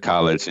did that in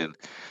college. And,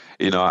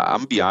 I'm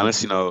gonna be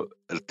honest,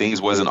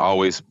 things wasn't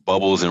always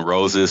bubbles and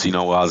roses,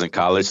 while I was in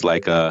college.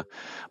 Like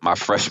my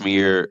freshman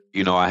year,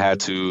 I had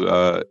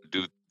to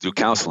do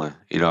counseling,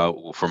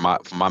 for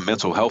my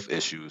mental health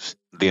issues.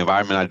 The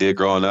environment I did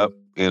growing up,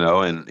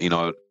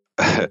 and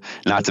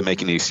not to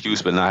make any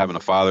excuse, but not having a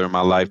father in my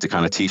life to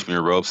kind of teach me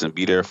the ropes and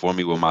be there for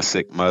me with my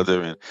sick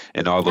mother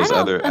and all I those don't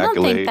other I don't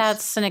think accolades.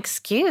 that's an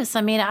excuse.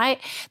 I mean,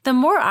 the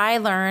more I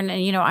learn,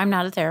 and I'm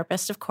not a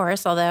therapist, of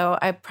course, although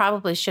I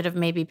probably should have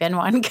maybe been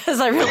one because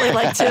I really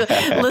like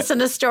to listen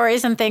to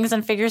stories and things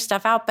and figure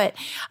stuff out. But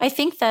I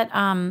think that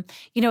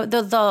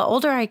the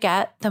older I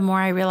get, the more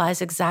I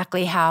realize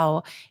exactly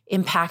how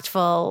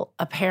impactful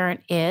a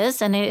parent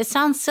is. And it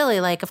sounds silly,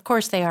 like of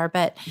course they are,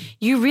 but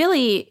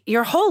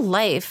your whole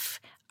life,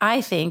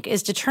 I think,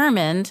 is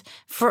determined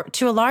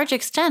to a large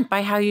extent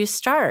by how you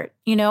start,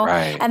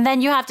 Right. and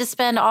then you have to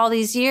spend all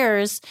these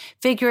years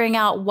figuring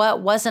out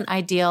what wasn't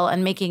ideal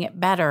and making it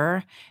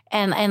better.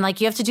 And like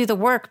you have to do the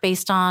work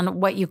based on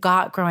what you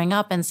got growing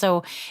up. And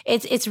so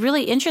it's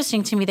really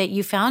interesting to me that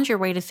you found your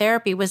way to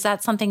therapy. Was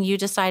that something you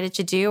decided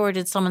to do, or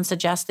did someone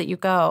suggest that you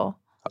go?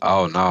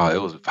 Oh no,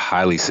 it was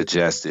highly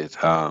suggested.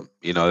 There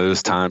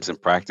was times in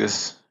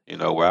practice,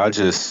 where I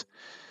just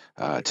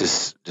a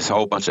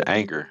whole bunch of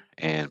anger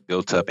and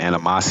built up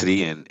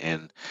animosity,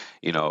 and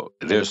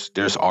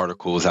there's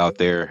articles out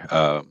there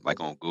like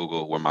on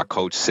Google where my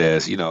coach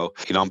says,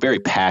 I'm very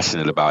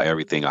passionate about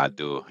everything I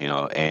do,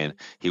 and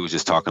he was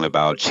just talking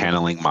about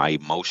channeling my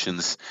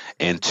emotions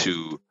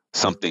into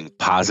something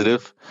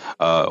positive,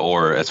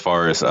 or as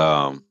far as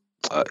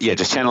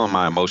just channeling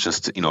my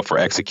emotions, for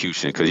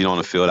execution. Because on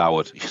the field, I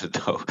would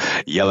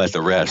yell at the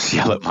refs,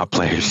 yell at my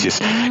players,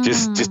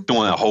 just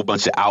doing a whole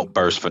bunch of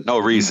outbursts for no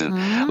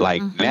reason.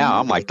 Like now,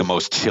 I'm like the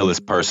most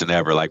chillest person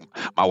ever. Like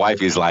my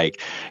wife is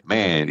like,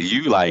 man,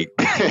 you like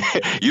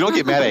you don't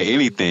get mad at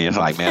anything. It's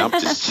like, man, I'm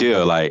just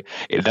chill. Like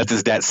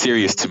nothing's that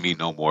serious to me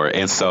no more.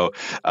 And so,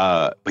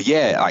 but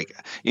yeah, like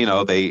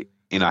they.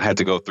 I had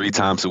to go 3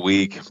 times a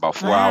week, about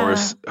 4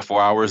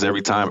 hours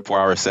every time,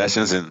 4-hour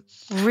sessions. And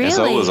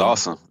so it was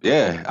awesome.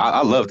 Yeah,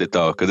 I loved it,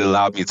 though, because it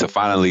allowed me to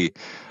finally,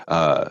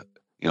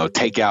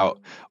 take out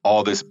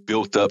all this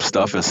built up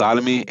stuff inside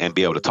of me and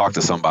be able to talk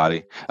to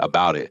somebody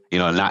about it,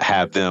 and not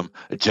have them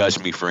judge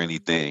me for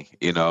anything,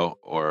 and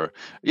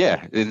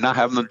not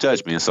having them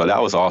judge me. And so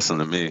that was awesome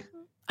to me.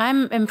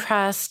 I'm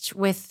impressed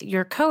with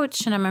your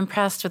coach, and I'm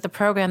impressed with the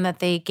program that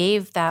they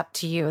gave that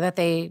to you, that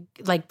they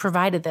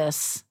provided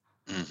this.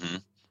 Mm-hmm.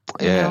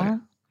 Yeah.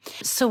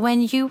 So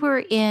when you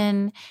were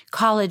in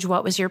college,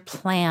 what was your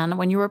plan?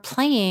 When you were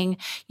playing,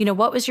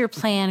 what was your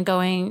plan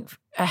going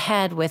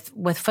ahead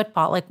with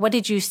football? Like, what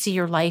did you see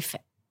your life,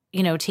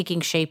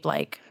 taking shape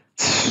like?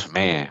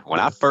 Man, when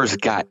I first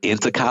got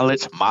into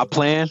college, my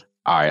plan,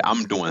 all right,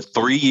 I'm doing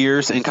 3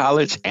 years in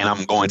college and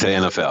I'm going to the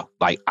NFL.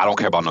 Like, I don't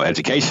care about no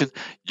education.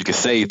 You can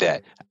save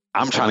that.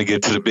 I'm trying to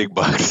get to the big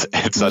bucks.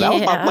 And so that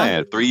was my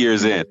plan 3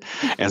 years in.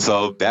 And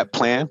so that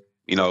plan,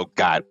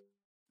 got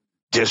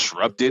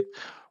disrupted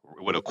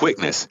with a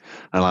quickness.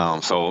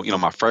 So,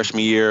 my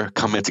freshman year,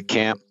 come into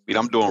camp,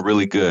 I'm doing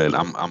really good.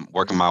 I'm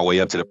working my way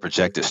up to the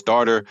projected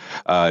starter.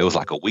 It was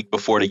like a week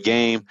before the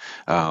game.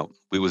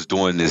 We was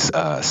doing this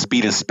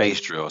speed and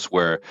space drills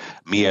where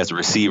me as a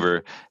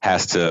receiver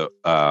has to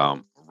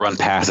run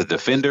past a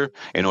defender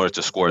in order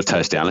to score a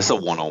touchdown. It's a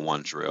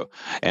one-on-one drill.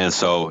 And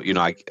so,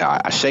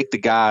 I shake the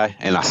guy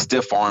and I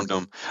stiff-armed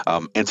him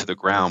into the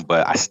ground,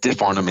 but I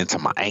stiff-armed him into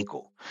my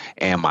ankle.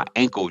 And my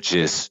ankle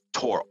just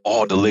tore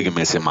all the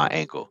ligaments in my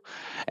ankle.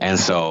 And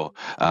so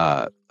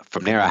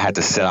from there, I had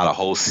to set out a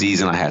whole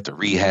season. I had to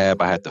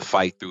rehab. I had to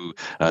fight through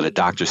the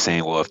doctor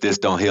saying, well, if this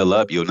don't heal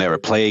up, you'll never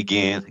play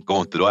again,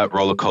 going through that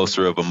roller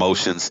coaster of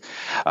emotions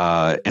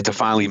and to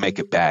finally make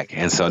it back.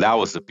 And so that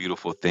was the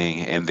beautiful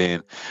thing. And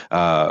then,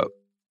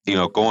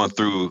 going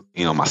through,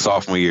 my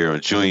sophomore year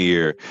and junior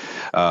year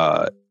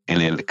and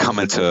then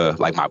coming to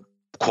like my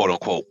quote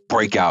unquote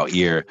breakout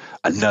year,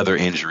 another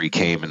injury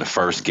came in the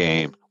first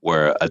game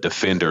where a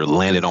defender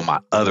landed on my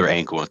other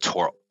ankle and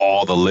tore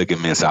all the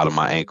ligaments out of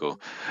my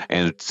ankle.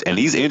 And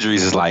these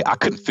injuries is like, I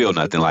couldn't feel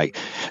nothing. Like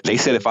they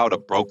said, if I would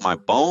have broke my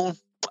bone,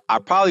 I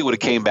probably would have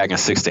came back in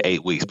 6 to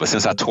 8 weeks. But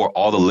since I tore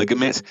all the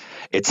ligaments,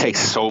 it takes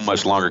so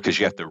much longer because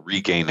you have to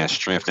regain that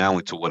strength, not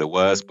only to what it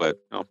was, but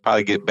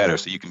probably get better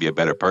so you can be a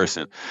better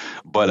person.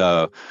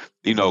 But,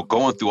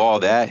 going through all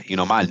that,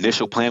 my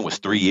initial plan was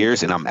 3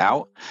 years and I'm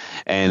out.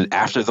 And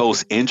after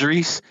those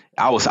injuries,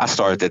 I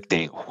started to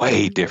think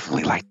way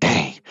differently. Like,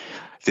 dang,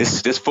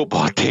 this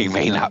football thing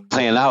may not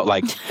plan out.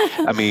 Like,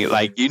 I mean,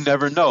 like you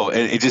never know.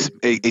 And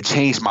it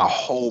changed my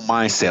whole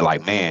mindset.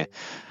 Like, man,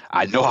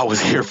 I know I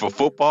was here for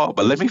football,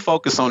 but let me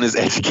focus on this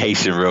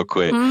education real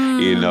quick,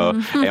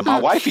 And my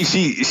wifey,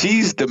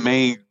 she's the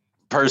main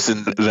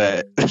person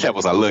that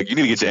was like, look, you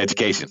need to get your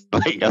education.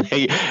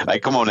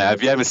 Like, come on now.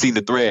 If you haven't seen the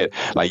thread,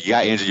 like you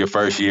got injured your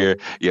first year,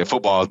 your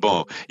football is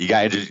boom. You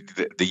got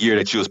injured the year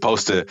that you were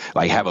supposed to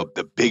like have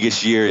the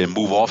biggest year and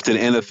move off to the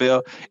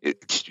NFL.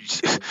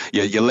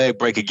 Your leg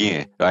break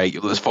again. Right?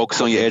 Let's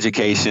focus on your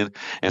education.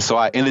 And so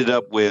I ended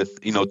up with,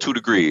 2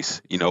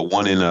 degrees,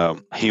 one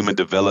in human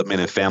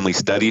development and family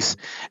studies.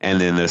 And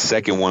then the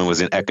second one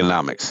was in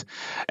economics.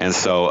 And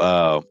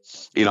so,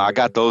 I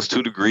got those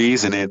 2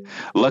 degrees. And then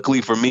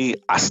luckily for me,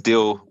 I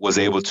still was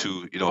able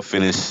to,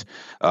 finish.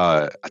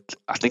 I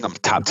think I'm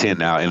top 10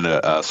 now in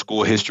the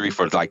school history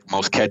for like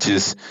most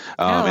catches in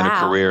a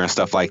career and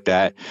stuff like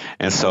that.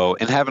 And so,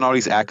 and having all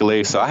these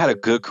accolades. So I had a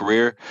good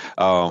career.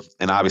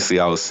 And obviously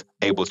I was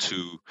able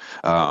to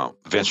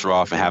venture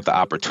off and have the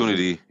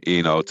opportunity,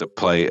 to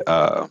play,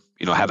 have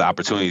the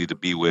opportunity to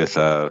be with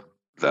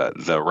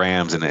the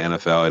Rams in the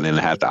NFL, and then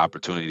had the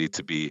opportunity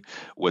to be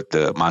with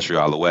the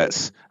Montreal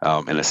Alouettes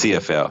in the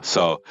CFL.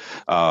 So,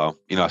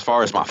 as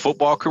far as my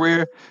football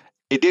career,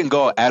 it didn't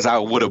go as I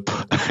would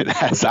have,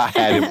 as I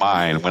had in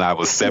mind when I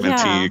was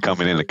 17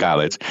 coming into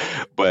college.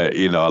 But,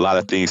 a lot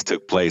of things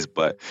took place.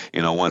 But,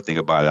 one thing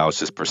about it, I was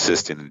just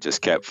persistent and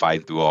just kept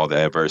fighting through all the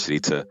adversity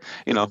to,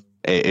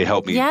 it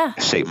helped me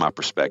shape my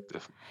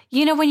perspective.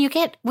 When you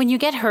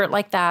get hurt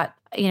like that,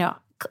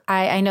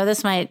 I know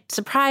this might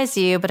surprise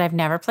you, but I've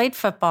never played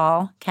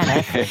football,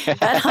 Kenneth.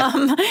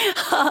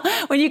 But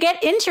when you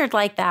get injured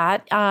like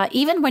that,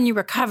 even when you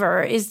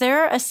recover, is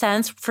there a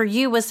sense for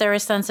you, was there a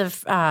sense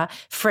of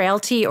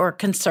frailty or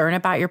concern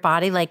about your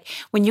body? Like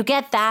when you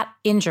get that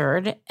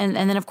injured and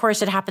then of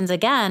course it happens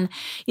again,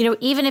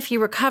 even if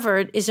you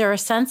recovered, is there a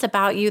sense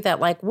about you that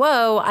like,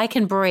 whoa, I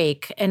can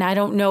break and I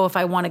don't know if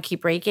I want to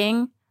keep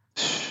breaking?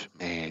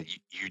 Man,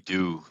 you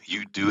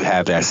do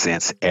have that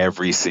sense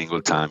every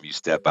single time you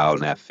step out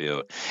in that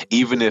field.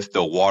 Even if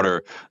the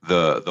water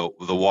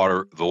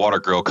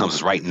girl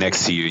comes right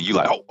next to you, and you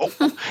like, oh,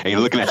 and you're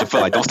looking at your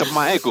foot like, don't step on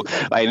my ankle.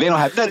 Like they don't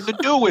have nothing to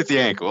do with the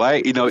ankle,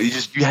 right?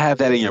 You have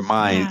that in your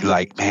mind, Yeah.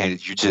 like, man,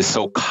 you're just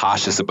so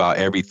cautious about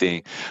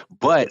everything.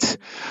 But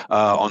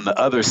on the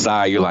other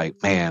side, you're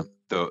like, man,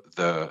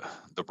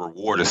 the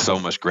reward is so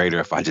much greater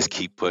if I just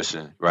keep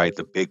pushing, right?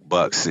 The big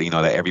bucks,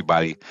 that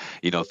everybody,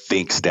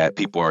 thinks that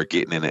people are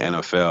getting in the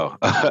NFL.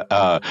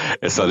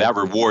 And so that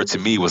reward to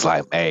me was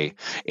like, hey,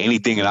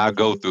 anything that I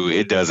go through,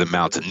 it doesn't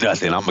amount to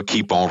nothing. I'm gonna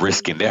keep on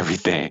risking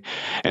everything.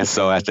 And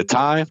so at the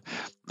time,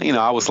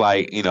 I was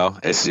like,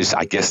 it's just,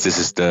 I guess this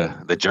is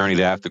the journey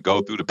that I have to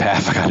go through, the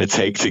path I got to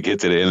take to get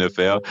to the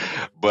NFL.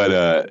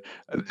 But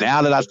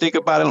now that I think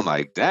about it, I'm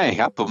like,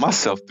 dang, I put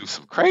myself through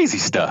some crazy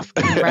stuff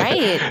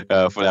Right.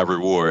 for that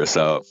reward.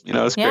 So,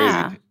 it's crazy.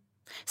 Yeah.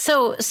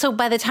 So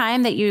by the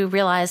time that you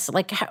realize,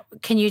 like,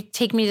 can you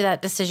take me to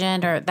that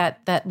decision or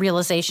that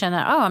realization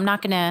that, oh, I'm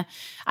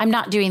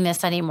not doing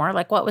this anymore?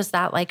 Like, what was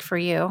that like for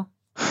you?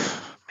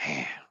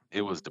 Man,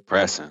 it was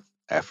depressing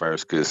at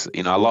first because,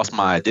 I lost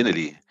my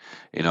identity.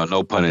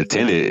 No pun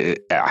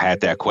intended. I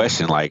had that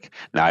question like,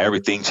 now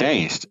everything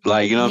changed.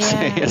 Like, you know what I'm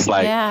saying? Yeah. It's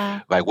like, Yeah.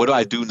 what do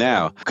I do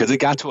now? Because it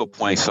got to a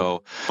point.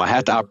 So I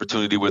had the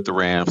opportunity with the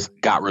Rams,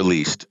 got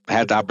released. I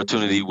had the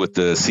opportunity with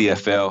the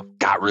CFL,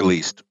 got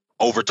released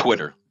over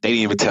Twitter. They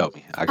didn't even tell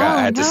me. I Oh,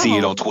 had to see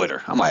it no. on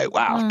Twitter. I'm like,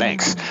 wow,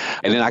 thanks. Mm.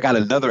 And then I got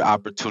another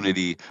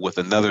opportunity with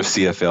another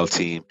CFL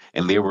team,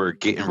 and they were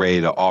getting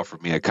ready to offer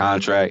me a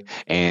contract.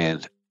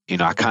 And,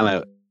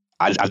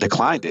 I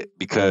declined it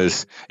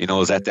because, it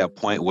was at that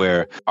point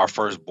where our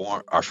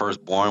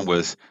firstborn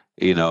was,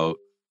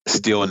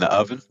 still in the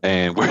oven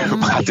and we're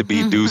about to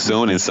be due Mm.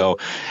 soon. And so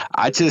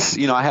I just,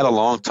 I had a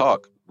long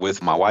talk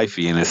with my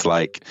wifey, and it's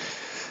like,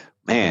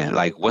 man,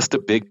 like, what's the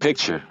big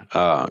picture?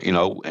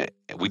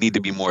 We need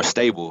to be more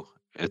stable,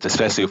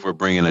 especially if we're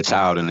bringing a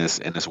child in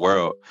this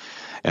world.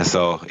 And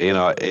so,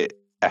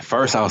 at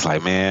first I was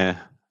like, man,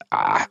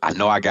 I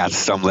know I got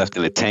some left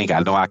in the tank. I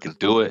know I can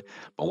do it,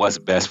 but what's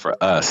best for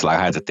us? Like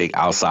I had to think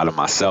outside of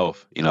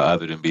myself,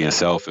 other than being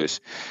selfish.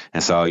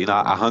 And so,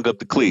 I hung up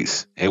the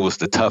cleats. It was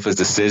the toughest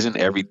decision.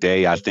 Every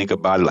day I think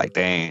about it like,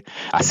 dang,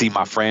 I see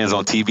my friends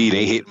on TV,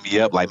 they hitting me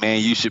up like,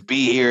 man, you should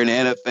be here in the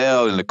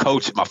NFL.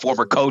 And my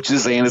former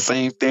coaches saying the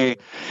same thing.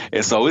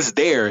 And so it's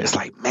there. It's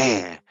like,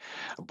 man.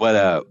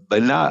 But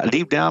now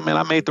deep down, man,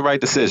 I made the right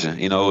decision.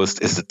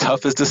 It's the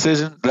toughest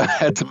decision that I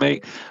had to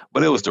make,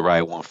 but it was the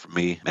right one for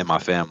me and my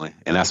family,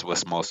 and that's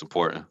what's most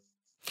important.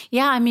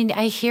 Yeah, I mean,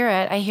 I hear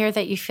it. I hear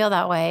that you feel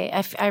that way.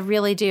 I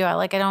really do.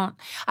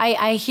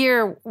 I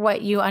hear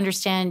what you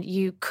understand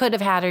you could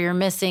have had or you're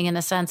missing in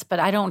a sense, but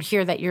I don't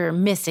hear that you're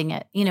missing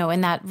it,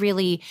 in that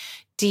really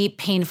deep,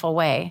 painful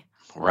way.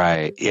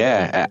 Right.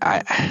 Yeah.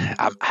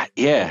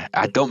 Yeah.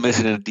 I don't miss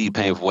it in a deep,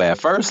 painful way. At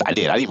first, I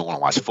did. I didn't even want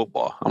to watch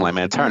football. I'm like,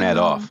 man, turn that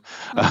Mm.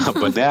 off.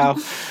 But now,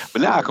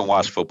 I can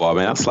watch football,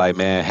 man. I was like,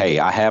 man, hey,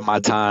 I had my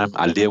time.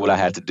 I did what I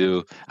had to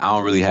do. I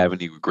don't really have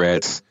any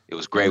regrets. It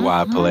was great while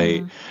I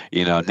played.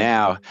 Mhm.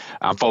 Now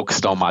I'm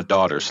focused on my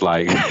daughters.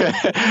 Like,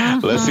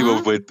 let's see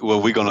Mhm.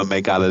 what we're gonna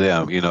make out of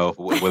them.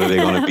 Whether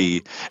they're gonna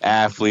be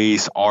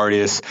athletes,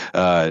 artists,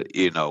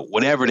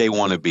 whatever they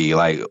want to be.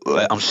 Like,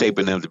 I'm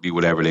shaping them to be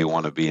whatever they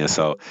want to be, and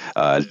so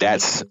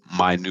that's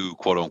my new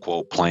quote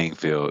unquote playing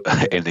field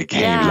in the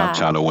games I'm Yeah.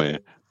 trying to win.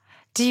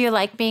 Do you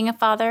like being a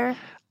father?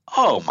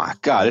 Oh my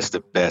God, it's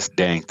the best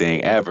dang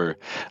thing ever.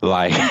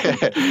 Like,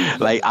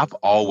 like I've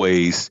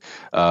always,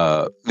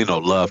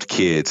 loved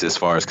kids as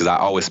far as, because I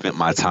always spent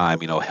my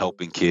time,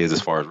 helping kids as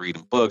far as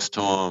reading books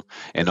to them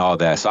and all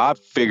that. So I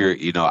figured,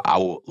 I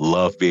will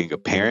love being a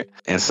parent.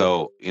 And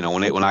so,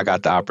 when I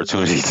got the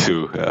opportunity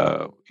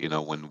to,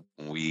 when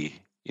we,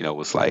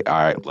 was like, all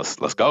right, let's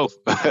go.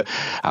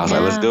 I was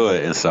like, let's Yeah. do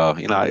it. And so,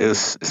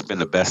 it's been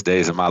the best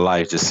days of my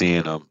life just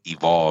seeing them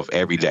evolve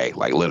every day.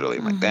 Like literally,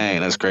 I'm like, Mhm.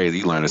 dang, that's crazy.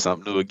 You learning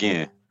something new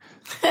again.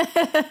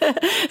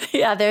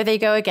 Yeah, there they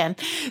go again.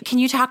 Can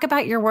you talk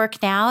about your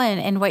work now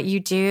and what you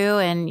do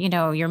and,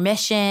 your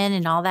mission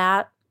and all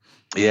that?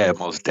 Yeah,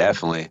 most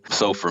definitely.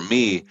 So for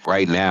me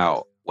right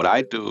now, what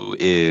I do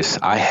is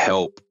I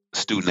help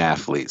student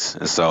athletes.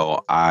 And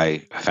so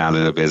I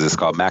founded a business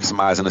called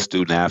Maximizing the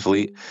Student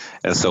Athlete.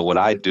 And so what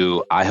I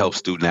do, I help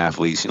student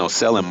athletes,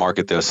 sell and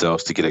market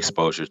themselves to get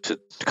exposure to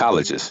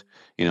colleges.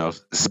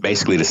 It's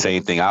basically the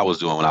same thing I was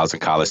doing when I was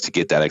in college to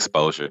get that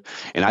exposure.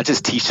 And I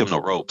just teach them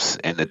the ropes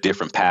and the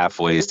different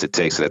pathways to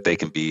take so that they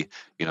can be,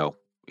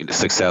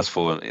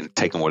 successful and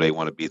taking where they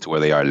want to be to where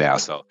they are now.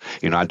 So,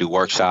 I do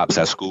workshops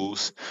at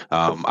schools.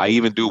 I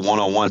even do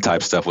one-on-one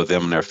type stuff with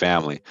them and their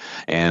family.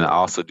 And I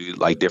also do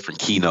like different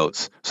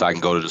keynotes so I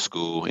can go to the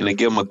school and then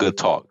give them a good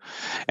talk.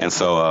 And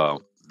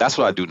so that's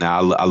what I do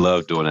now. I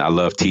love doing it. I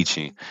love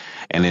teaching.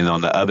 And then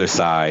on the other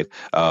side,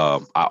 I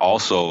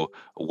also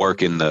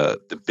work in the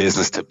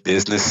business to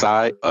business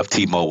side of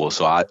T-Mobile.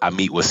 So I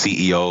meet with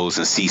CEOs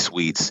and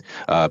C-suites,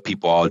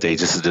 people all day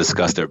just to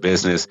discuss their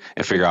business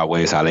and figure out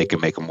ways how they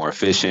can make them more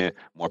efficient,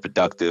 more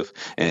productive,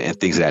 and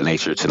things of that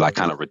nature to like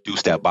kind of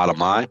reduce that bottom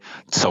line.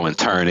 So in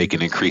turn, they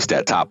can increase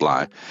that top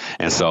line.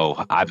 And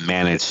so I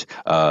manage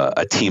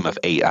a team of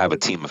 8. I have a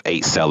team of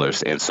 8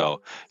 sellers. And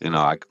so,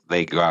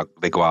 they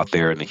go out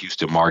there in the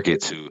Houston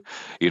market to,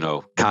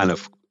 kind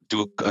of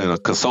do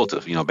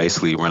consultative,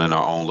 basically running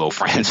our own little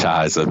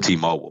franchise of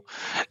T-Mobile.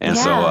 And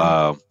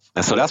so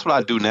that's what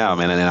I do now,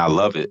 man, and I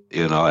love it.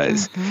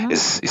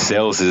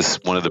 Sales is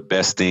one of the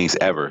best things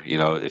ever.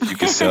 If you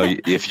can sell,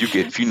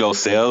 if you know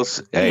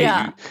sales,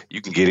 hey,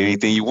 you can get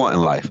anything you want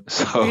in life.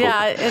 So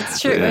yeah,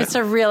 it's true. Yeah. It's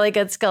a really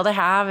good skill to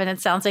have, and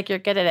it sounds like you're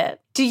good at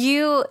it.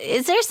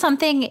 Is there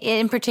something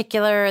in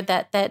particular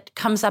that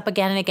comes up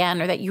again and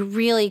again, or that you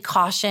really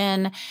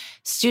caution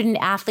student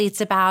athletes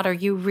about, or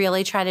you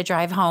really try to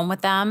drive home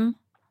with them?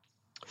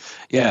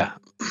 Yeah,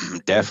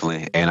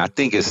 definitely. And I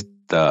think it's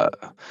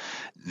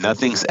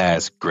nothing's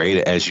as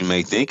great as you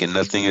may think, and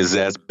nothing is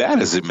as bad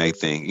as it may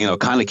think.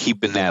 Kind of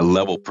keeping that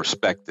level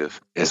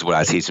perspective is what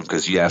I teach them,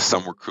 because you have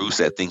some recruits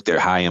that think they're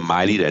high and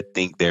mighty, that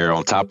think they're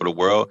on top of the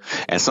world.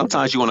 And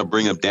sometimes you want to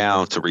bring them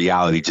down to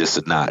reality just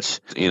a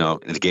notch,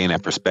 and to gain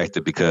that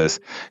perspective,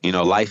 because,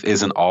 life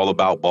isn't all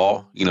about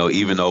ball,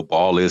 even though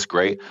ball is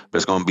great,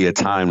 there's going to be a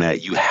time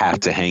that you have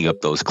to hang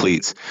up those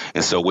cleats.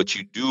 And so what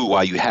you do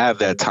while you have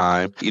that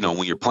time,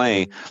 when you're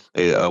playing,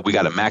 we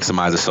got to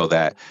maximize it so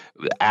that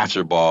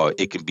after ball,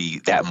 it can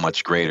be that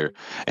much greater.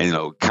 And,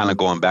 kind of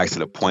going back to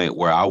the point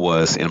where I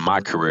was in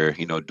my career,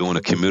 doing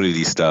the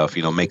community stuff,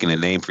 making a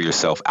name for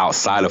yourself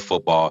outside of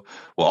football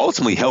will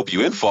ultimately help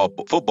you in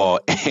football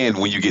and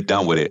when you get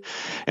done with it.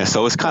 And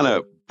so it's kind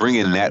of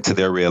bringing that to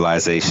their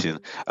realization,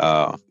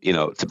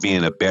 to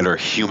being a better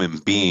human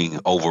being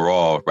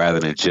overall, rather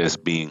than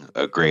just being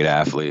a great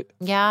athlete.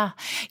 Yeah.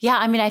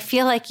 I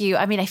feel like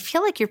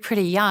you're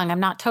pretty young. I'm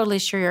not totally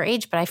sure your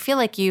age, but I feel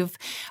like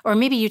or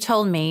maybe you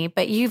told me,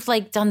 but you've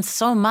done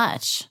so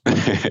much.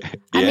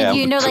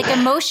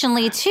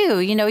 Emotionally too,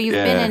 you've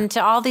been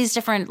into all these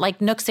different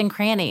nooks and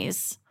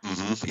crannies.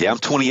 Mm-hmm. Yeah, I'm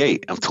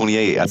 28. I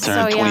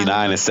turned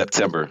 29 in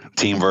September.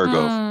 Team Virgo.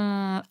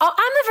 Oh, I'm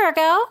a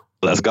Virgo.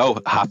 Let's go.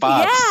 High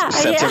fives. Yeah,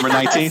 September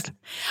 19th.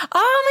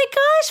 Oh my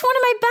gosh. One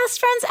of my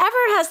best friends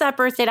ever has that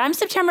birthday. I'm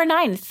September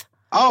 9th.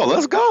 Oh,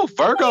 let's go.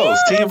 Virgos.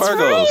 Yeah, Team Virgos.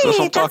 Right. That's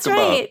what I'm talking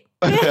about.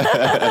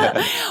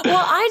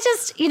 Well, I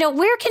just,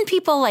 where can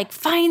people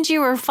find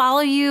you or follow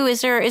you?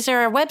 Is there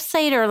a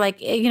website or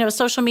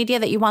social media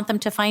that you want them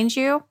to find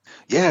you?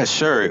 Yeah,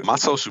 sure. My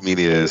social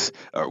media is,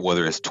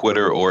 whether it's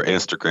Twitter or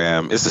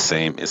Instagram, it's the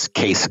same. It's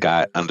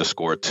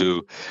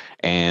kscott_2.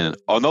 And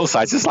on those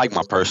sites, it's like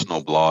my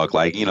personal blog.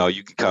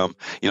 You can come,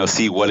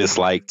 see what it's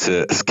like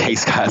to, K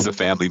Scott is a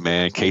family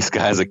man. K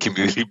Scott has a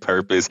community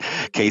purpose.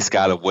 K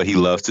Scott of what he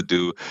loves to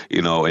do,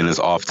 in his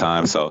off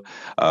time. So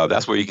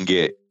that's where you can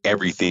get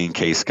everything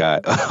K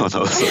Scott on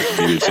those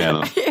social media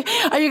channels.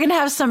 Are you going to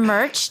have some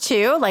merch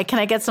too? Can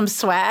I get some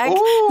swag?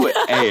 Ooh,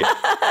 hey,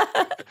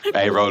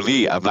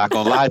 Roni, I'm not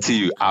going to lie to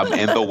you. I'm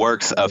in the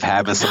works of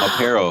having some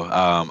apparel.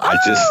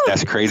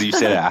 That's crazy you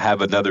said that. I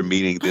have another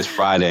meeting this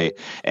Friday,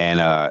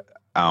 and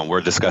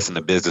we're discussing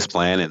the business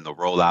plan and the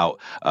rollout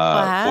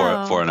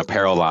for an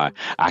apparel line.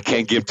 I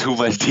can't give too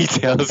much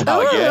details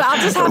out yet. I'll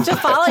just have to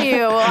follow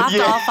you. We'll have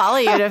to all follow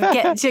you to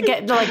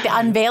get the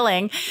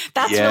unveiling.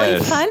 That's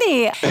really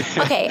funny.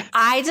 Okay,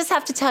 I just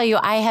have to tell you,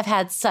 I have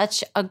had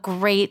such a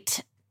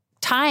great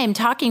time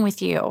talking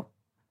with you.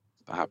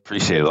 I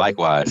appreciate it.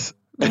 Likewise.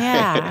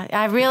 Yeah,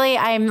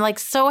 I'm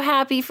so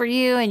happy for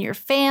you and your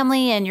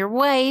family and your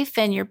wife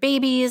and your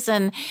babies.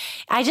 And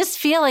I just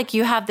feel like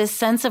you have this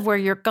sense of where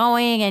you're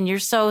going and you're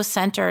so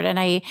centered. And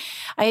I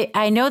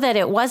know that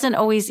it wasn't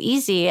always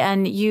easy,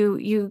 and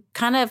you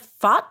kind of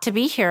fought to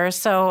be here.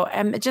 So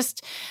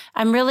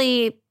I'm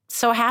really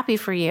so happy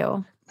for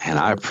you. And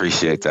I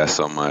appreciate that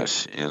so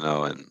much, and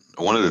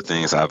one of the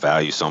things I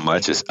value so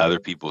much is other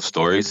people's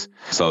stories.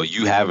 So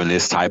you having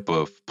this type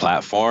of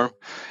platform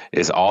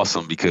is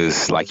awesome,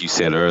 because like you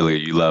said earlier,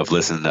 you love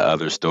listening to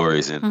other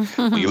stories. And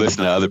when you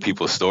listen to other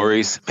people's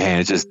stories, man,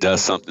 it just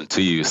does something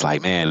to you. It's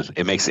like, man,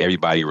 it makes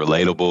everybody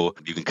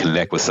relatable. You can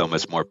connect with so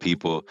much more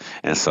people.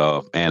 And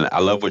so, man, I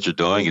love what you're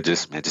doing. You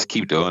just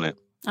keep doing it.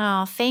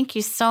 Oh, thank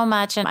you so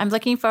much. And I'm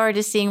looking forward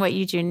to seeing what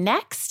you do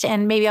next.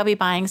 And maybe I'll be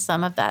buying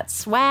some of that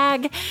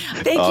swag.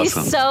 Thank you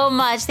so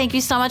much. Thank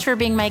you so much for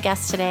being my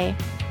guest today.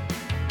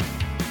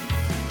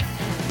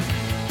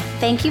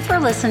 Thank you for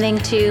listening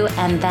to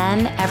And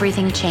Then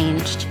Everything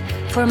Changed.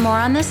 For more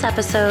on this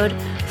episode,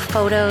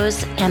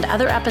 photos, and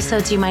other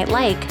episodes you might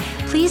like,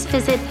 please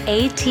visit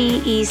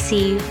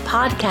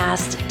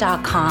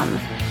atecpodcast.com.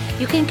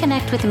 You can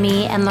connect with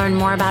me and learn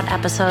more about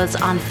episodes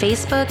on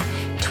Facebook,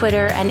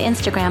 Twitter, and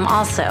Instagram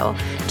also.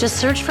 Just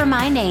search for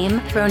my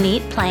name,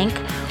 Ronit Plank,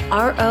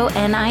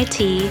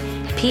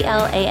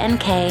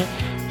 RONITPLANK,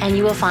 and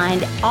you will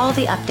find all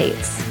the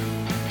updates.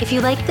 If you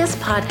like this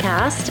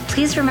podcast,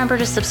 please remember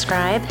to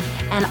subscribe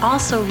and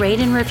also rate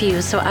and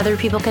review so other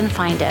people can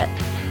find it.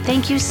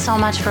 Thank you so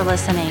much for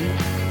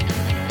listening.